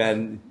 shit,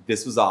 man,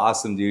 this was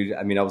awesome, dude.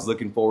 I mean, I was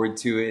looking forward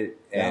to it,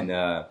 and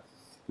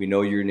we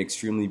know you're an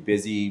extremely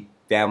busy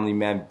family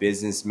man,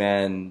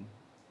 businessman,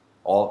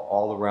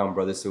 all around,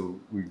 brother. So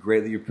we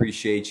greatly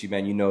appreciate you,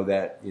 man. You know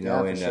that,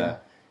 and sure.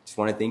 Just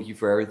want to thank you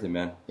for everything,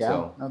 man. Yeah,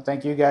 so. No,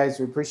 thank you guys.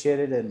 We appreciate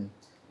it, and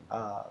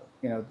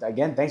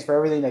again, thanks for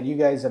everything that you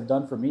guys have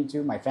done for me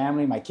too. My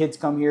family, my kids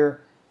come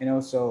here,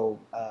 so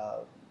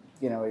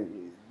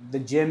the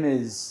gym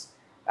is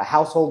a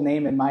household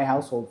name in my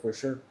household for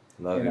sure.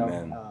 Love it,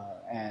 man.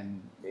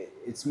 And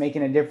it's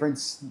making a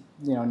difference,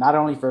 not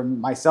only for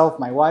myself,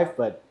 my wife,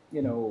 but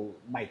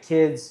my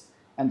kids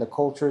and the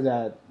culture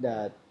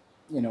that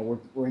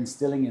we're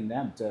instilling in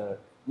them to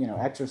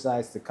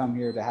exercise, to come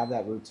here, to have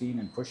that routine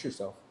and push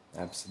yourself.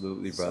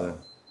 Absolutely, brother.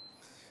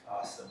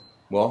 Awesome.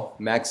 Well,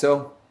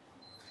 Maxo,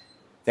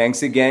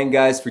 thanks again,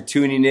 guys, for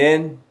tuning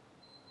in.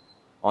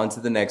 On to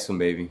the next one,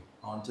 baby.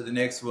 On to the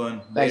next one.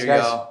 Thanks, Later,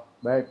 guys. y'all.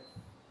 Bye.